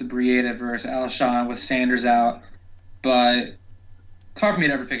huge. The Breida versus Alshon with Sanders out, but it's hard for me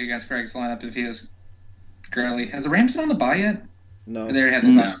to ever pick against Greg's lineup if he has Gurley. Has the Rams been on the bye yet? No. Or they already have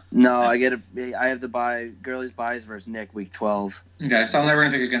the bye? No, I have the bye. Gurley's buys versus Nick week 12. Okay, so I'm never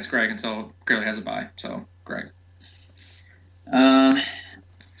gonna pick against Greg until Gurley has a bye. So Greg. Yeah,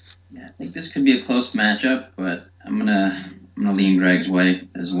 I think this could be a close matchup, but I'm gonna lean Greg's way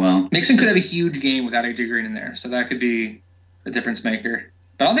as well. Mixon could have a huge game without AJ Green in there, so that could be a difference maker.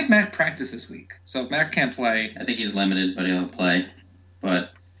 But I don't think Mac practiced this week, so if Mac can't play, I think he's limited, but he'll play.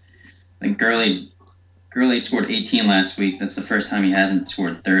 But I think Gurley scored 18 last week. That's the first time he hasn't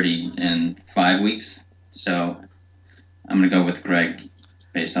scored 30 in 5 weeks. So I'm going to go with Greg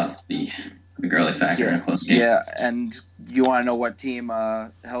based off the Gurley factor in a close game. Yeah, and you want to know what team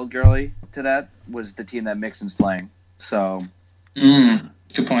held Gurley to that? Was the team that Mixon's playing. So,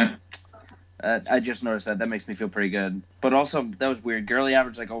 good point. I just noticed that. That makes me feel pretty good. But also, that was weird. Gurley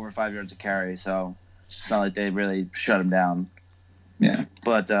averaged like over 5 yards a carry, so it's not like they really shut him down. Yeah.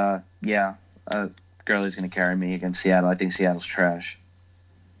 But, Gurley's going to carry me against Seattle. I think Seattle's trash.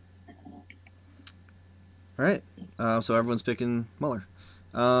 All right. So everyone's picking Muller.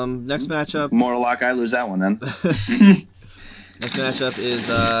 Next matchup. More luck, I lose that one then. Next matchup is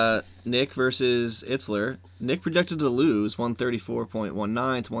Nick versus Itzler. Nick projected to lose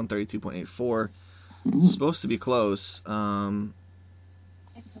 134.19 to 132.84. Supposed to be close. I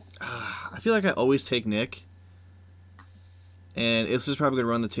feel like I always take Nick. And Itzler's probably going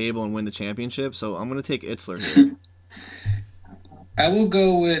to run the table and win the championship, so I'm going to take Itzler here. I will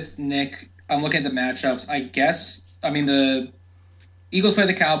go with Nick. I'm looking at the matchups. The Eagles play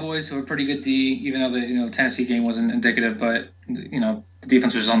the Cowboys, who are a pretty good D, even though the Tennessee game wasn't indicative, but the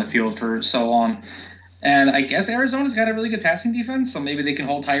defense was on the field for so long. And I guess Arizona's got a really good passing defense, so maybe they can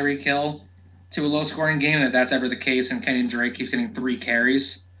hold Tyreek Hill to a low-scoring game, and if that's ever the case, and Kenyon Drake keeps getting 3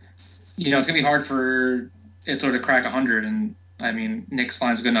 carries, it's going to be hard for Itzler to crack 100, and Nick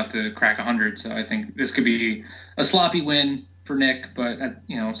Slime's good enough to crack 100, so I think this could be a sloppy win for Nick, but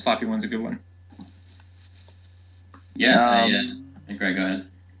sloppy win's a good one. Yeah, Greg, go ahead.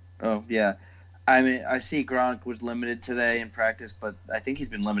 Oh, yeah. I see Gronk was limited today in practice, but I think he's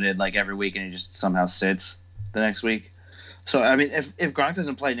been limited like every week, and he just somehow sits the next week. So, if Gronk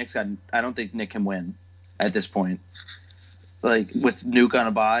doesn't play, I don't think Nick can win at this point. Like, with Nuke on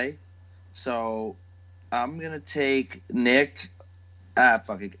a bye. So, I'm going to take Nick.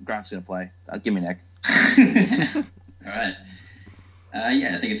 Fuck it. Gronk's going to play. Give me Nick. All right.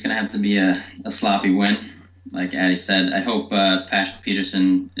 I think it's going to have to be a sloppy win. Like Addy said, I hope Patrick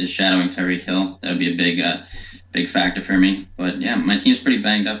Peterson is shadowing Tyreek Hill. That would be a big factor for me. But, yeah, my team's pretty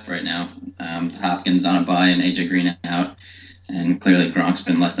banged up right now. Hopkins on a bye and AJ Green out. And clearly Gronk's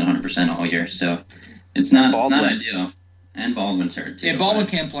been less than 100% all year. So it's not ideal. And Baldwin's hurt, too. Yeah, Baldwin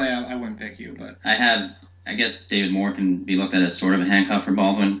can't play. I wouldn't pick you. But I guess David Moore can be looked at as sort of a handcuff for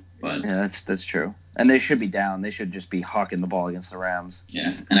Baldwin. But yeah, that's true. And they should be down. They should just be hawking the ball against the Rams.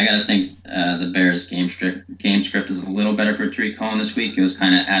 Yeah, and I got to think the Bears' game script is a little better for Tariq Cohen this week. It was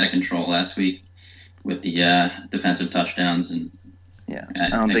kind of out of control last week with the defensive touchdowns. And yeah, I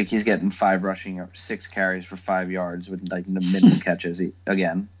don't think he's getting 5 rushing or 6 carries for 5 yards with like the minimum catches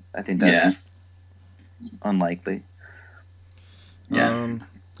again. I think that's unlikely. Yeah.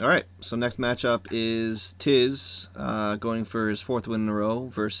 All right, so next matchup is Tiz going for his 4th win in a row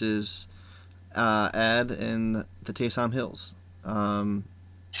versus Ad and the Taysom Hills.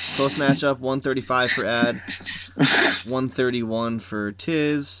 Close matchup, 135 for Ad, 131 for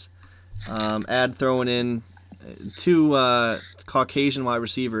Tiz. Ad throwing in 2 Caucasian wide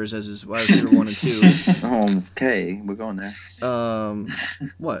receivers as his wide receiver 1 and 2. Okay, we're going there.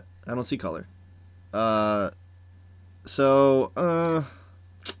 What? I don't see color.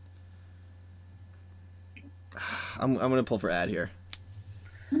 I'm gonna pull for Ad here.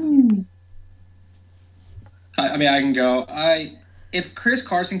 I can go. If Chris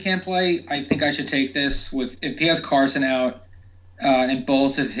Carson can't play, I think I should take this. If he has Carson out and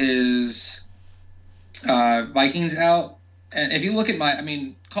both of his Vikings out, and if you look at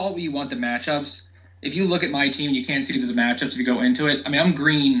call it what you want the matchups. If you look at my team, you can't see the matchups if you go into it. I'm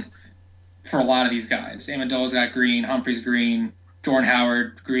green for a lot of these guys. Amendola's got green, Humphrey's green, Jordan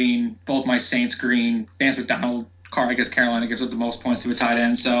Howard green, both my Saints green, Vance McDonald. I guess Carolina gives up the most points to a tight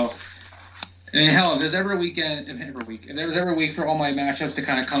end. So, if there's ever a week for all my matchups to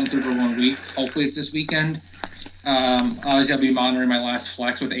kind of come through for 1 week, hopefully it's this weekend. Obviously, I'll be monitoring my last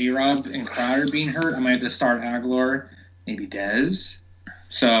flex with A-Rob and Crowder being hurt. I might have to start Aguilar, maybe Dez.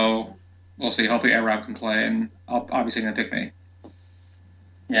 So, we'll see. Hopefully, A-Rob can play, and I'll obviously going to pick me.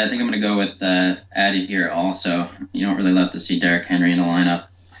 Yeah, I think I'm going to go with Addy here also. You don't really love to see Derrick Henry in the lineup.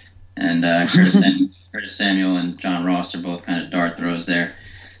 And Curtis Samuel and John Ross are both kind of dart throws there.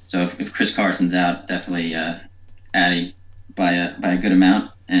 So if Chris Carson's out, definitely Addy by a good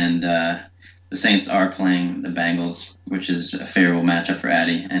amount. And the Saints are playing the Bengals, which is a favorable matchup for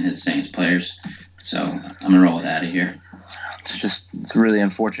Addy and his Saints players. So I'm going to roll with Addy here. It's really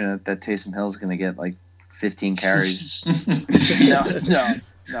unfortunate that Taysom Hill is going to get like 15 carries.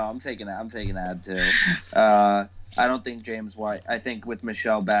 No, I'm taking that too. I don't think James White. I think with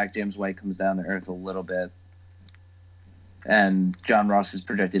Michelle back, James White comes down to earth a little bit, and John Ross is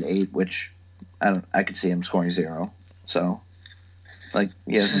projected 8, which I could see him scoring 0. So Like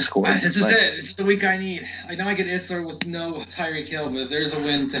he hasn't scored. This is it. This is the week I need. I know I get Itzler with no Tyreek Hill, but if there's a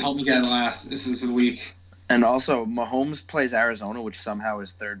win to help me get last, this is the week. And also, Mahomes plays Arizona, which somehow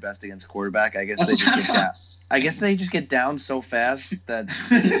is third best against quarterback. I guess they just get down. I guess they just get down so fast that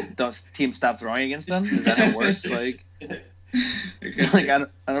those teams stop throwing against them. Is that how it works? Like I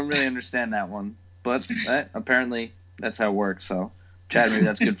don't really understand that one, but apparently that's how it works. So, Chad, maybe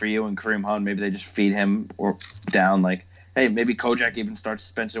that's good for you. And Kareem Hunt, maybe they just feed him or down. Like, hey, maybe Kojak even starts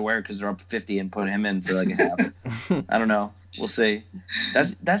Spencer Ware because they're up 50 and put him in for like a half. I don't know. We'll see.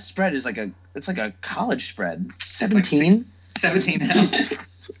 That spread is like a college spread. 17? 17 now.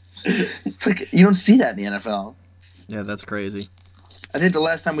 It's like you don't see that in the NFL. Yeah, that's crazy. I think the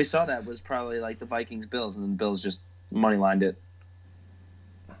last time we saw that was probably like the Vikings Bills, and then the Bills just moneylined it.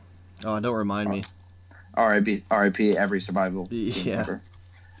 Oh, don't remind me. R.I.P. every survival. Yeah.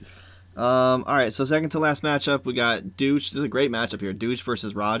 All right, so second to last matchup, we got Dooch. This is a great matchup here. Dooch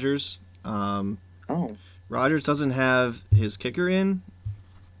versus Rodgers. Rodgers doesn't have his kicker in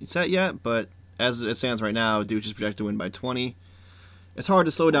set yet, but as it stands right now, Dooch is projected to win by 20. It's hard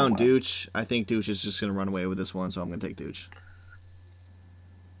to slow down Dooch. I think Dooch is just going to run away with this one, so I'm going to take Dooch.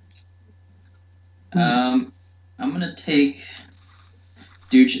 I'm going to take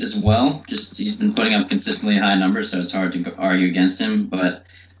Dooch as well. Just he's been putting up consistently high numbers, so it's hard to argue against him. But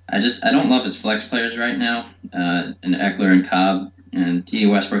I don't love his flex players right now. And Eckler and Cobb and T.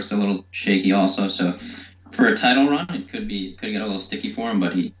 Westbrook's a little shaky also. So for a title run, it could get a little sticky for him.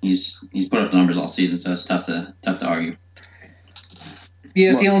 But he's put up the numbers all season, so it's tough to argue.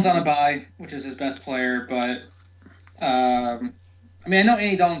 Yeah, Thielen's on a bye, which is his best player. But I know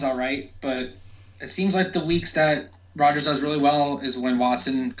Andy Dalton's all right, but it seems like the weeks that Rodgers does really well is when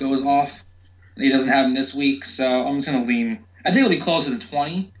Watson goes off. He doesn't have him this week, so I'm just going to lean. I think it'll be closer than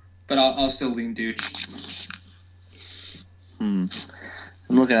 20, but I'll still lean Dooch. I'm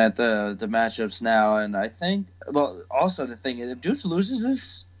looking at the matchups now, and I think, also the thing is, if Dooch loses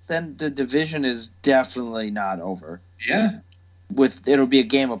this, then the division is definitely not over. Yeah. It'll be a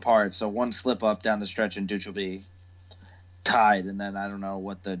game apart, so one slip up down the stretch and Dooch will be tied, and then I don't know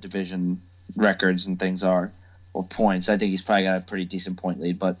what the division records and things are, or points. I think he's probably got a pretty decent point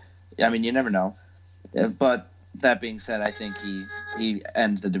lead, but I mean, you never know. But that being said, I think he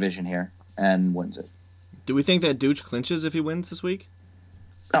ends the division here and wins it. Do we think that Dooch clinches if he wins this week?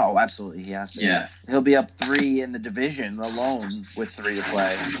 Oh, absolutely. He has to. Yeah. He'll be up 3 in the division alone with 3 to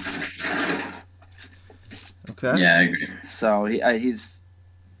play. Okay. Yeah, I agree. So he's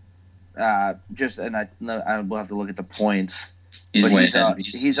just, and I will have to look at the points. He's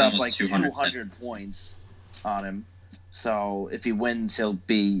up like 200 points on him. So if he wins, he'll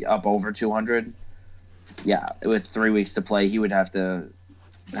be up over 200. Yeah, with 3 weeks to play, he would have to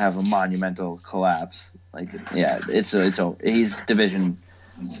have a monumental collapse. Like, yeah, it's he's division.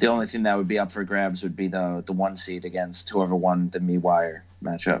 The only thing that would be up for grabs would be the 1 seed against whoever won the Wire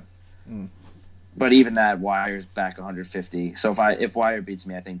matchup. But even that, Wire's back 150. So if Wire beats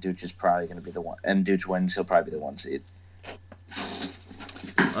me, I think Dooch is probably going to be the one. And Dooch wins, he'll probably be the 1 seed.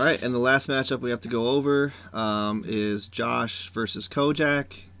 All right, and the last matchup we have to go over is Josh versus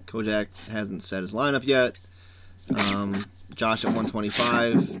Kojak. Kojak hasn't set his lineup yet. Josh at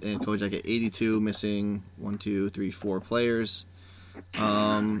 125 and Kojak at 82, missing 4 players.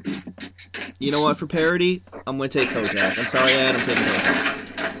 You know what? For parity, I'm going to take Kojak. I'm sorry, Ed. I'm taking Kojak.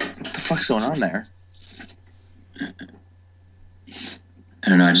 What the fuck's going on there? I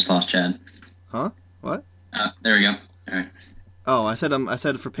don't know. I just lost Chad. Huh? What? There we go. All right. Oh, I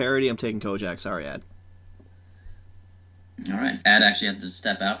said for parity, I'm taking Kojak. Sorry, Ed. All right. Ad actually had to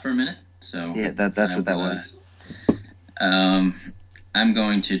step out for a minute, so yeah, that's what that was. I'm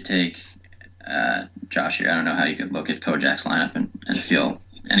going to take Josh here. I don't know how you could look at Kojak's lineup and feel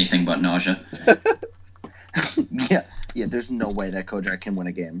anything but nausea. Yeah. There's no way that Kojak can win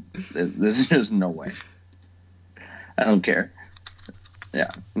a game. There's just no way. I don't care. Yeah,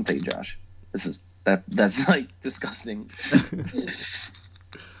 I'm taking Josh. That's like disgusting.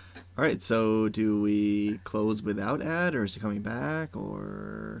 All right, so do we close without Ad, or is he coming back,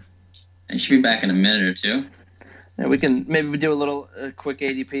 or? He should be back in a minute or two. Yeah, we can maybe do a little quick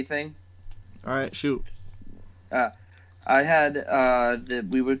ADP thing. All right, shoot. I had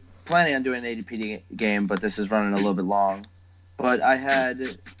we were planning on doing an ADP game, but this is running a little bit long. But I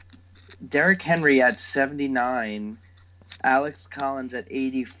had Derrick Henry at 79, Alex Collins at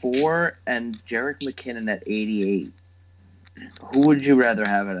 84, and Jerick McKinnon at 88. Who would you rather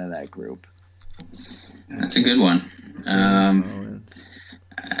have out of that group? That's a good one. I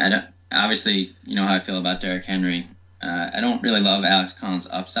don't. Obviously, you know how I feel about Derrick Henry. I don't really love Alex Collins'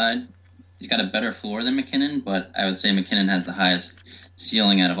 upside, he's got a better floor than McKinnon, but I would say McKinnon has the highest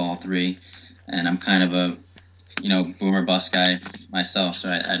ceiling out of all three. And I'm kind of a, boomer bust guy myself, so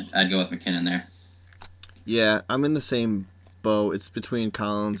I'd go with McKinnon there. Yeah, I'm in the same boat. It's between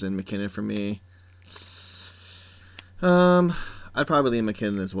Collins and McKinnon for me. I'd probably lean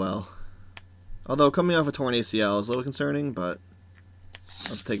McKinnon as well. Although coming off a torn ACL is a little concerning, but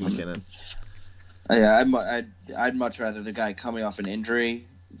I'll take McKinnon. Yeah, I'd much rather the guy coming off an injury,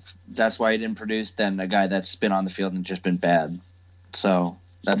 that's why he didn't produce, than a guy that's been on the field and just been bad. So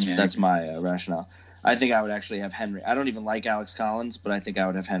that's my rationale. I think I would actually have Henry. I don't even like Alex Collins, but I think I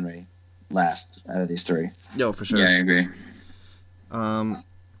would have Henry last out of these three. No, for sure. Yeah, I agree. All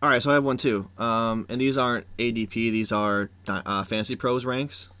right, so I have one too. And these aren't ADP; these are Fantasy Pros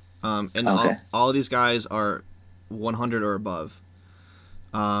ranks. And Okay. all of these guys are 100 or above.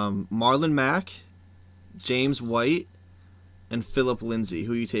 Marlon Mack, James White, and Philip Lindsay.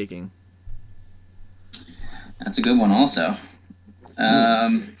 Who are you taking? That's a good one also.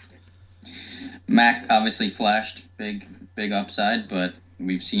 Mac obviously flashed big upside, but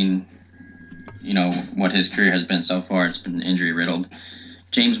we've seen, what his career has been so far. It's been injury riddled.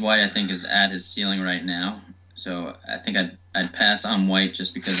 James White, I think, is at his ceiling right now. So I think I'd pass on White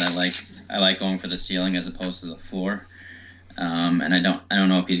just because I like going for the ceiling as opposed to the floor. And I don't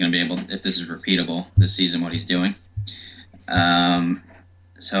know if he's going to be able, if this is repeatable this season, what he's doing.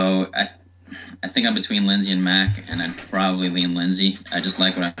 So I think I'm between Lindsay and Mac, and I'd probably lean Lindsay. I just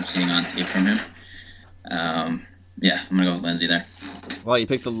like what I'm seeing on tape from him. Yeah, I'm going to go with Lindsay there. Well, you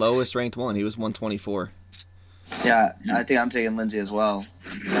picked the lowest ranked one. He was 124. Yeah, I think I'm taking Lindsay as well.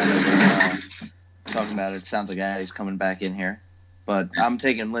 Talking about it, sounds like he's coming back in here. But I'm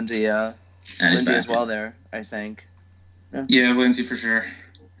taking Lindsay, Lindsay as well there, I think. Yeah, Lindsay for sure.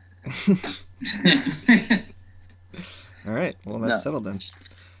 All right, well, that's settled then.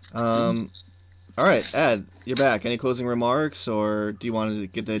 All right, Ed, you're back. Any closing remarks, or do you want to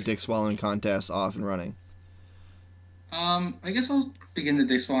get the dick swallowing contest off and running? I guess I'll begin the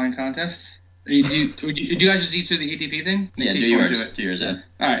dick swallowing contest. Do you guys just each do the ADP thing? Yeah, do yours, Ed.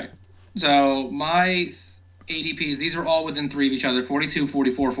 All right. So my ADPs, these are all within 3 of each other, 42,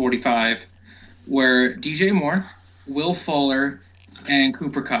 44, 45, where DJ Moore, Will Fuller, and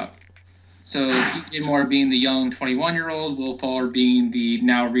Cooper Kupp. So DJ Moore being the young 21-year-old, Will Fuller being the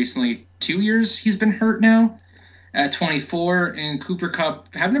now recently 2 years he's been hurt now at 24, and Cooper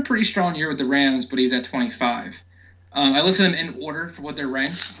Kupp having a pretty strong year with the Rams, but he's at 25. I listed them in order for what they're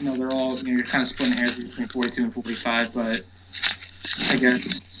ranked. They're all, you're kind of splitting hairs between 42 and 45, but I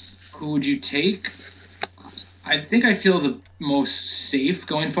guess who would you take? I think I feel the most safe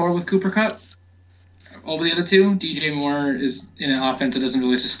going forward with Cooper Kupp over the other two. DJ Moore is in an offense that doesn't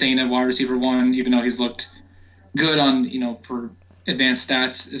really sustain a wide receiver one, even though he's looked good on, for advanced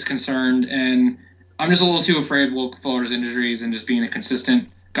stats is concerned. And I'm just a little too afraid of Will Fuller's injuries and just being a consistent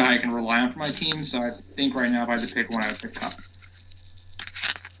guy I can rely on for my team. So I think right now if I had to pick one, I would pick Kupp.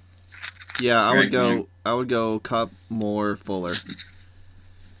 Yeah, I would go Kupp, Moore, Fuller.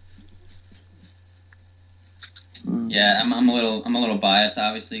 Yeah, I'm a little biased,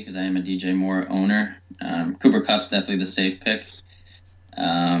 obviously, because I am a DJ Moore owner. Cooper Kupp's definitely the safe pick,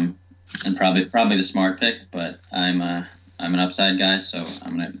 and probably the smart pick. But I'm an upside guy, so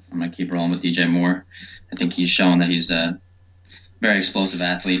I'm gonna keep rolling with DJ Moore. I think he's shown that he's a very explosive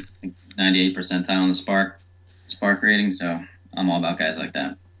athlete, 98 percentile on the spark rating. So I'm all about guys like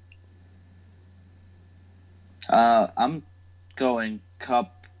that. I'm going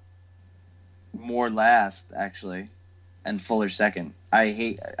Kupp, Moore last, actually, and Fuller second. I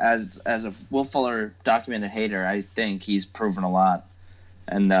hate, as a Will Fuller documented hater, I think he's proven a lot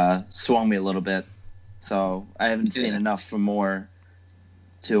and swung me a little bit. So I haven't seen enough from Moore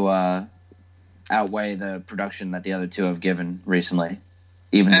to outweigh the production that the other two have given recently,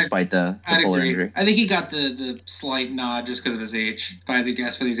 even despite the Fuller injury. I think he got the slight nod just because of his age, if I had to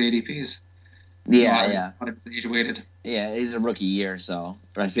guess, for these ADPs. Yeah. A lot of his age weighted. Yeah, he's a rookie year,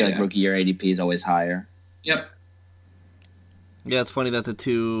 but I feel like rookie year ADP is always higher. Yep. Yeah, it's funny that the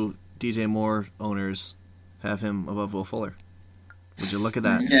two DJ Moore owners have him above Will Fuller. Would you look at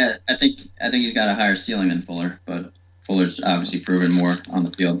that? Yeah, I think he's got a higher ceiling than Fuller, but Fuller's obviously proven more on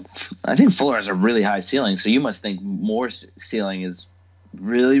the field. I think Fuller has a really high ceiling, so you must think Moore's ceiling is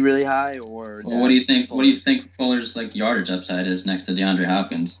really, really high. Or what do you think? What do you think Fuller's yardage upside is next to DeAndre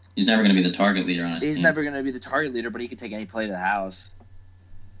Hopkins? He's never going to be the target leader on his team. He's never going to be the target leader, but he could take any play to the house.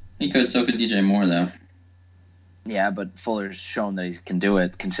 He could. So could DJ Moore, though. Yeah, but Fuller's shown that he can do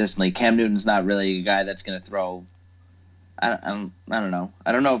it consistently. Cam Newton's not really a guy that's going to throw. I don't know.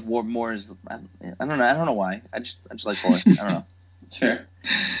 I don't know if Moore is. I don't know. I don't know why. I just like Fuller. I don't know. It's fair.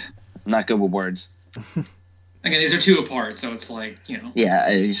 not good with words. Again, these are 2 apart, so it's like, Yeah,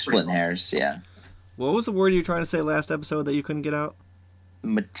 you're splitting close. hairs. Yeah. What was the word you were trying to say last episode that you couldn't get out?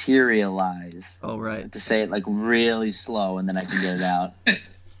 Materialize. Oh, right. To say it like really slow, and then I can get it out.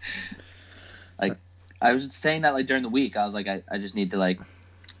 Like, I was saying that like during the week. I was like, I just need to like,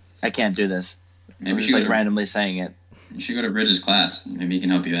 I can't do this. Maybe I'm you just should like go to- randomly saying it. You should go to Bridges' class. Maybe he can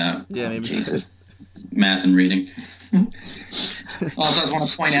help you out. Yeah, maybe. Jesus. Math and reading. Also, I just want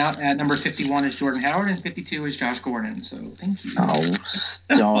to point out at number 51 is Jordan Howard and 52 is Josh Gordon. So thank you. Oh,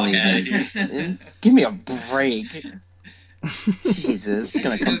 don't Okay. even. Give me a break. Jesus,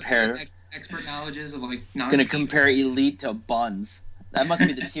 gonna compare. Expert knowledges of like non. Gonna compare elite to buns. That must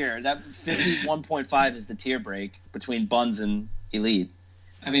be the tier. That 51.5 is the tier break between buns and elite.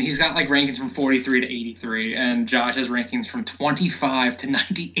 I mean, he's got like rankings from 43 to 83, and Josh has rankings from 25 to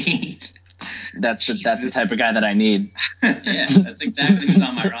 98. That's the type of guy that I need. Yeah, that's exactly who's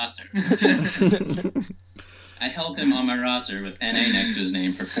on my roster. I held him on my roster with NA next to his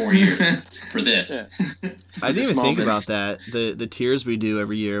name for 4 years for this. Yeah. I didn't even Small think bit. about that. The tiers we do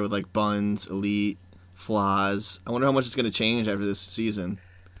every year with like buns, elite, flaws. I wonder how much it's going to change after this season.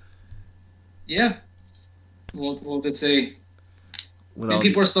 Yeah. We'll just say. With And all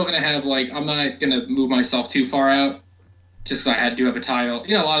people are still going to have, like, I'm not going to move myself too far out just because I do have a title.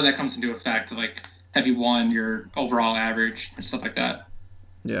 A lot of that comes into effect. Like, have you won your overall average and stuff like that?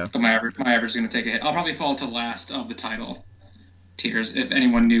 yeah. But my average is going to take a hit. I'll probably fall to last of the title tiers if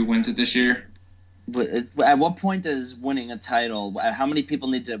anyone new wins it this year. But at what point does winning a title? How many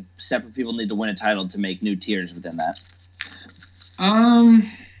separate people need to win a title to make new tiers within that?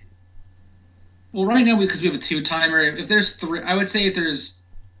 Well, right now, because we have a 2-timer, if there's 3, I would say if there's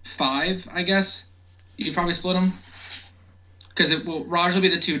 5, I guess, you'd probably split them. Because Raj will be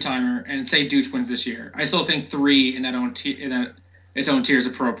the 2-timer, and say Dooch wins this year. I still think 3 in that its own tier is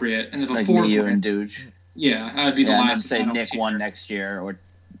appropriate. And if a Like 4th Miyu wins, and Dooch. yeah, I'd be the And then last. say final Nick tier. won next year or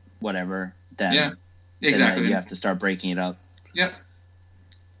whatever. Then, Yeah, then exactly. you have to start breaking it up. Yep.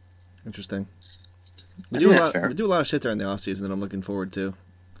 Interesting. I think that's fair. We do a lot of shit during the off season that I'm looking forward to.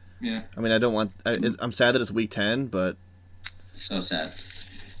 Yeah. I mean, I don't want. I'm sad that it's week 10, but So sad.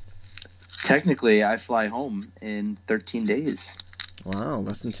 Technically, I fly home in 13 days. wow,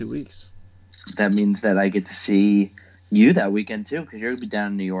 less than 2 weeks. That means that I get to see you that weekend too, because you're gonna be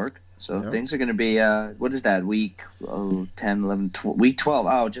down in New York. So Yep. things are gonna be what is that week? 10, 11, week 12.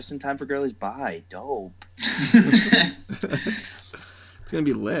 Oh, just in time for girlies. Bye. Dope. It's gonna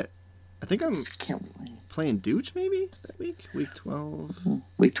be lit. I think I'm Can't wait. playing Dooch maybe that week. Week 12.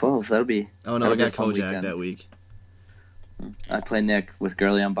 Week 12. That'll be. Oh no, I That'll be a got fun Kojak weekend. that week. I play Nick with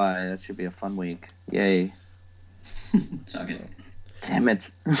girly on bye. That should be a fun week. Yay. Suck it. Damn it.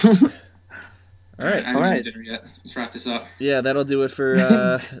 All right. I haven't Alright. eaten dinner yet. Let's wrap this up. Yeah, that'll do it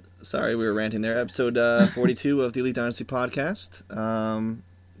for. Sorry, we were ranting there. Episode 42 of the Elite Dynasty podcast.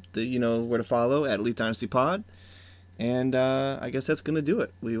 You know where to follow at Elite Dynasty Pod, and I guess that's gonna do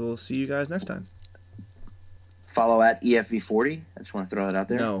it. We will see you guys next time. Follow at EFV40. I just want to throw that out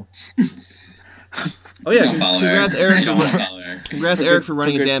there. No. Oh yeah, Don't follow congrats Eric. Eric Don't for follow Eric. congrats Eric for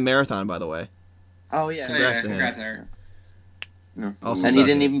running a Congrats. damn marathon. By the way, Oh yeah. Congrats to him. Congrats, Eric. No. Also And he suck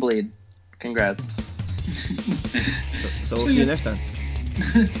didn't it. even bleed. Congrats. So we'll see you next time.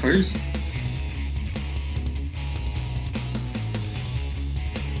 First.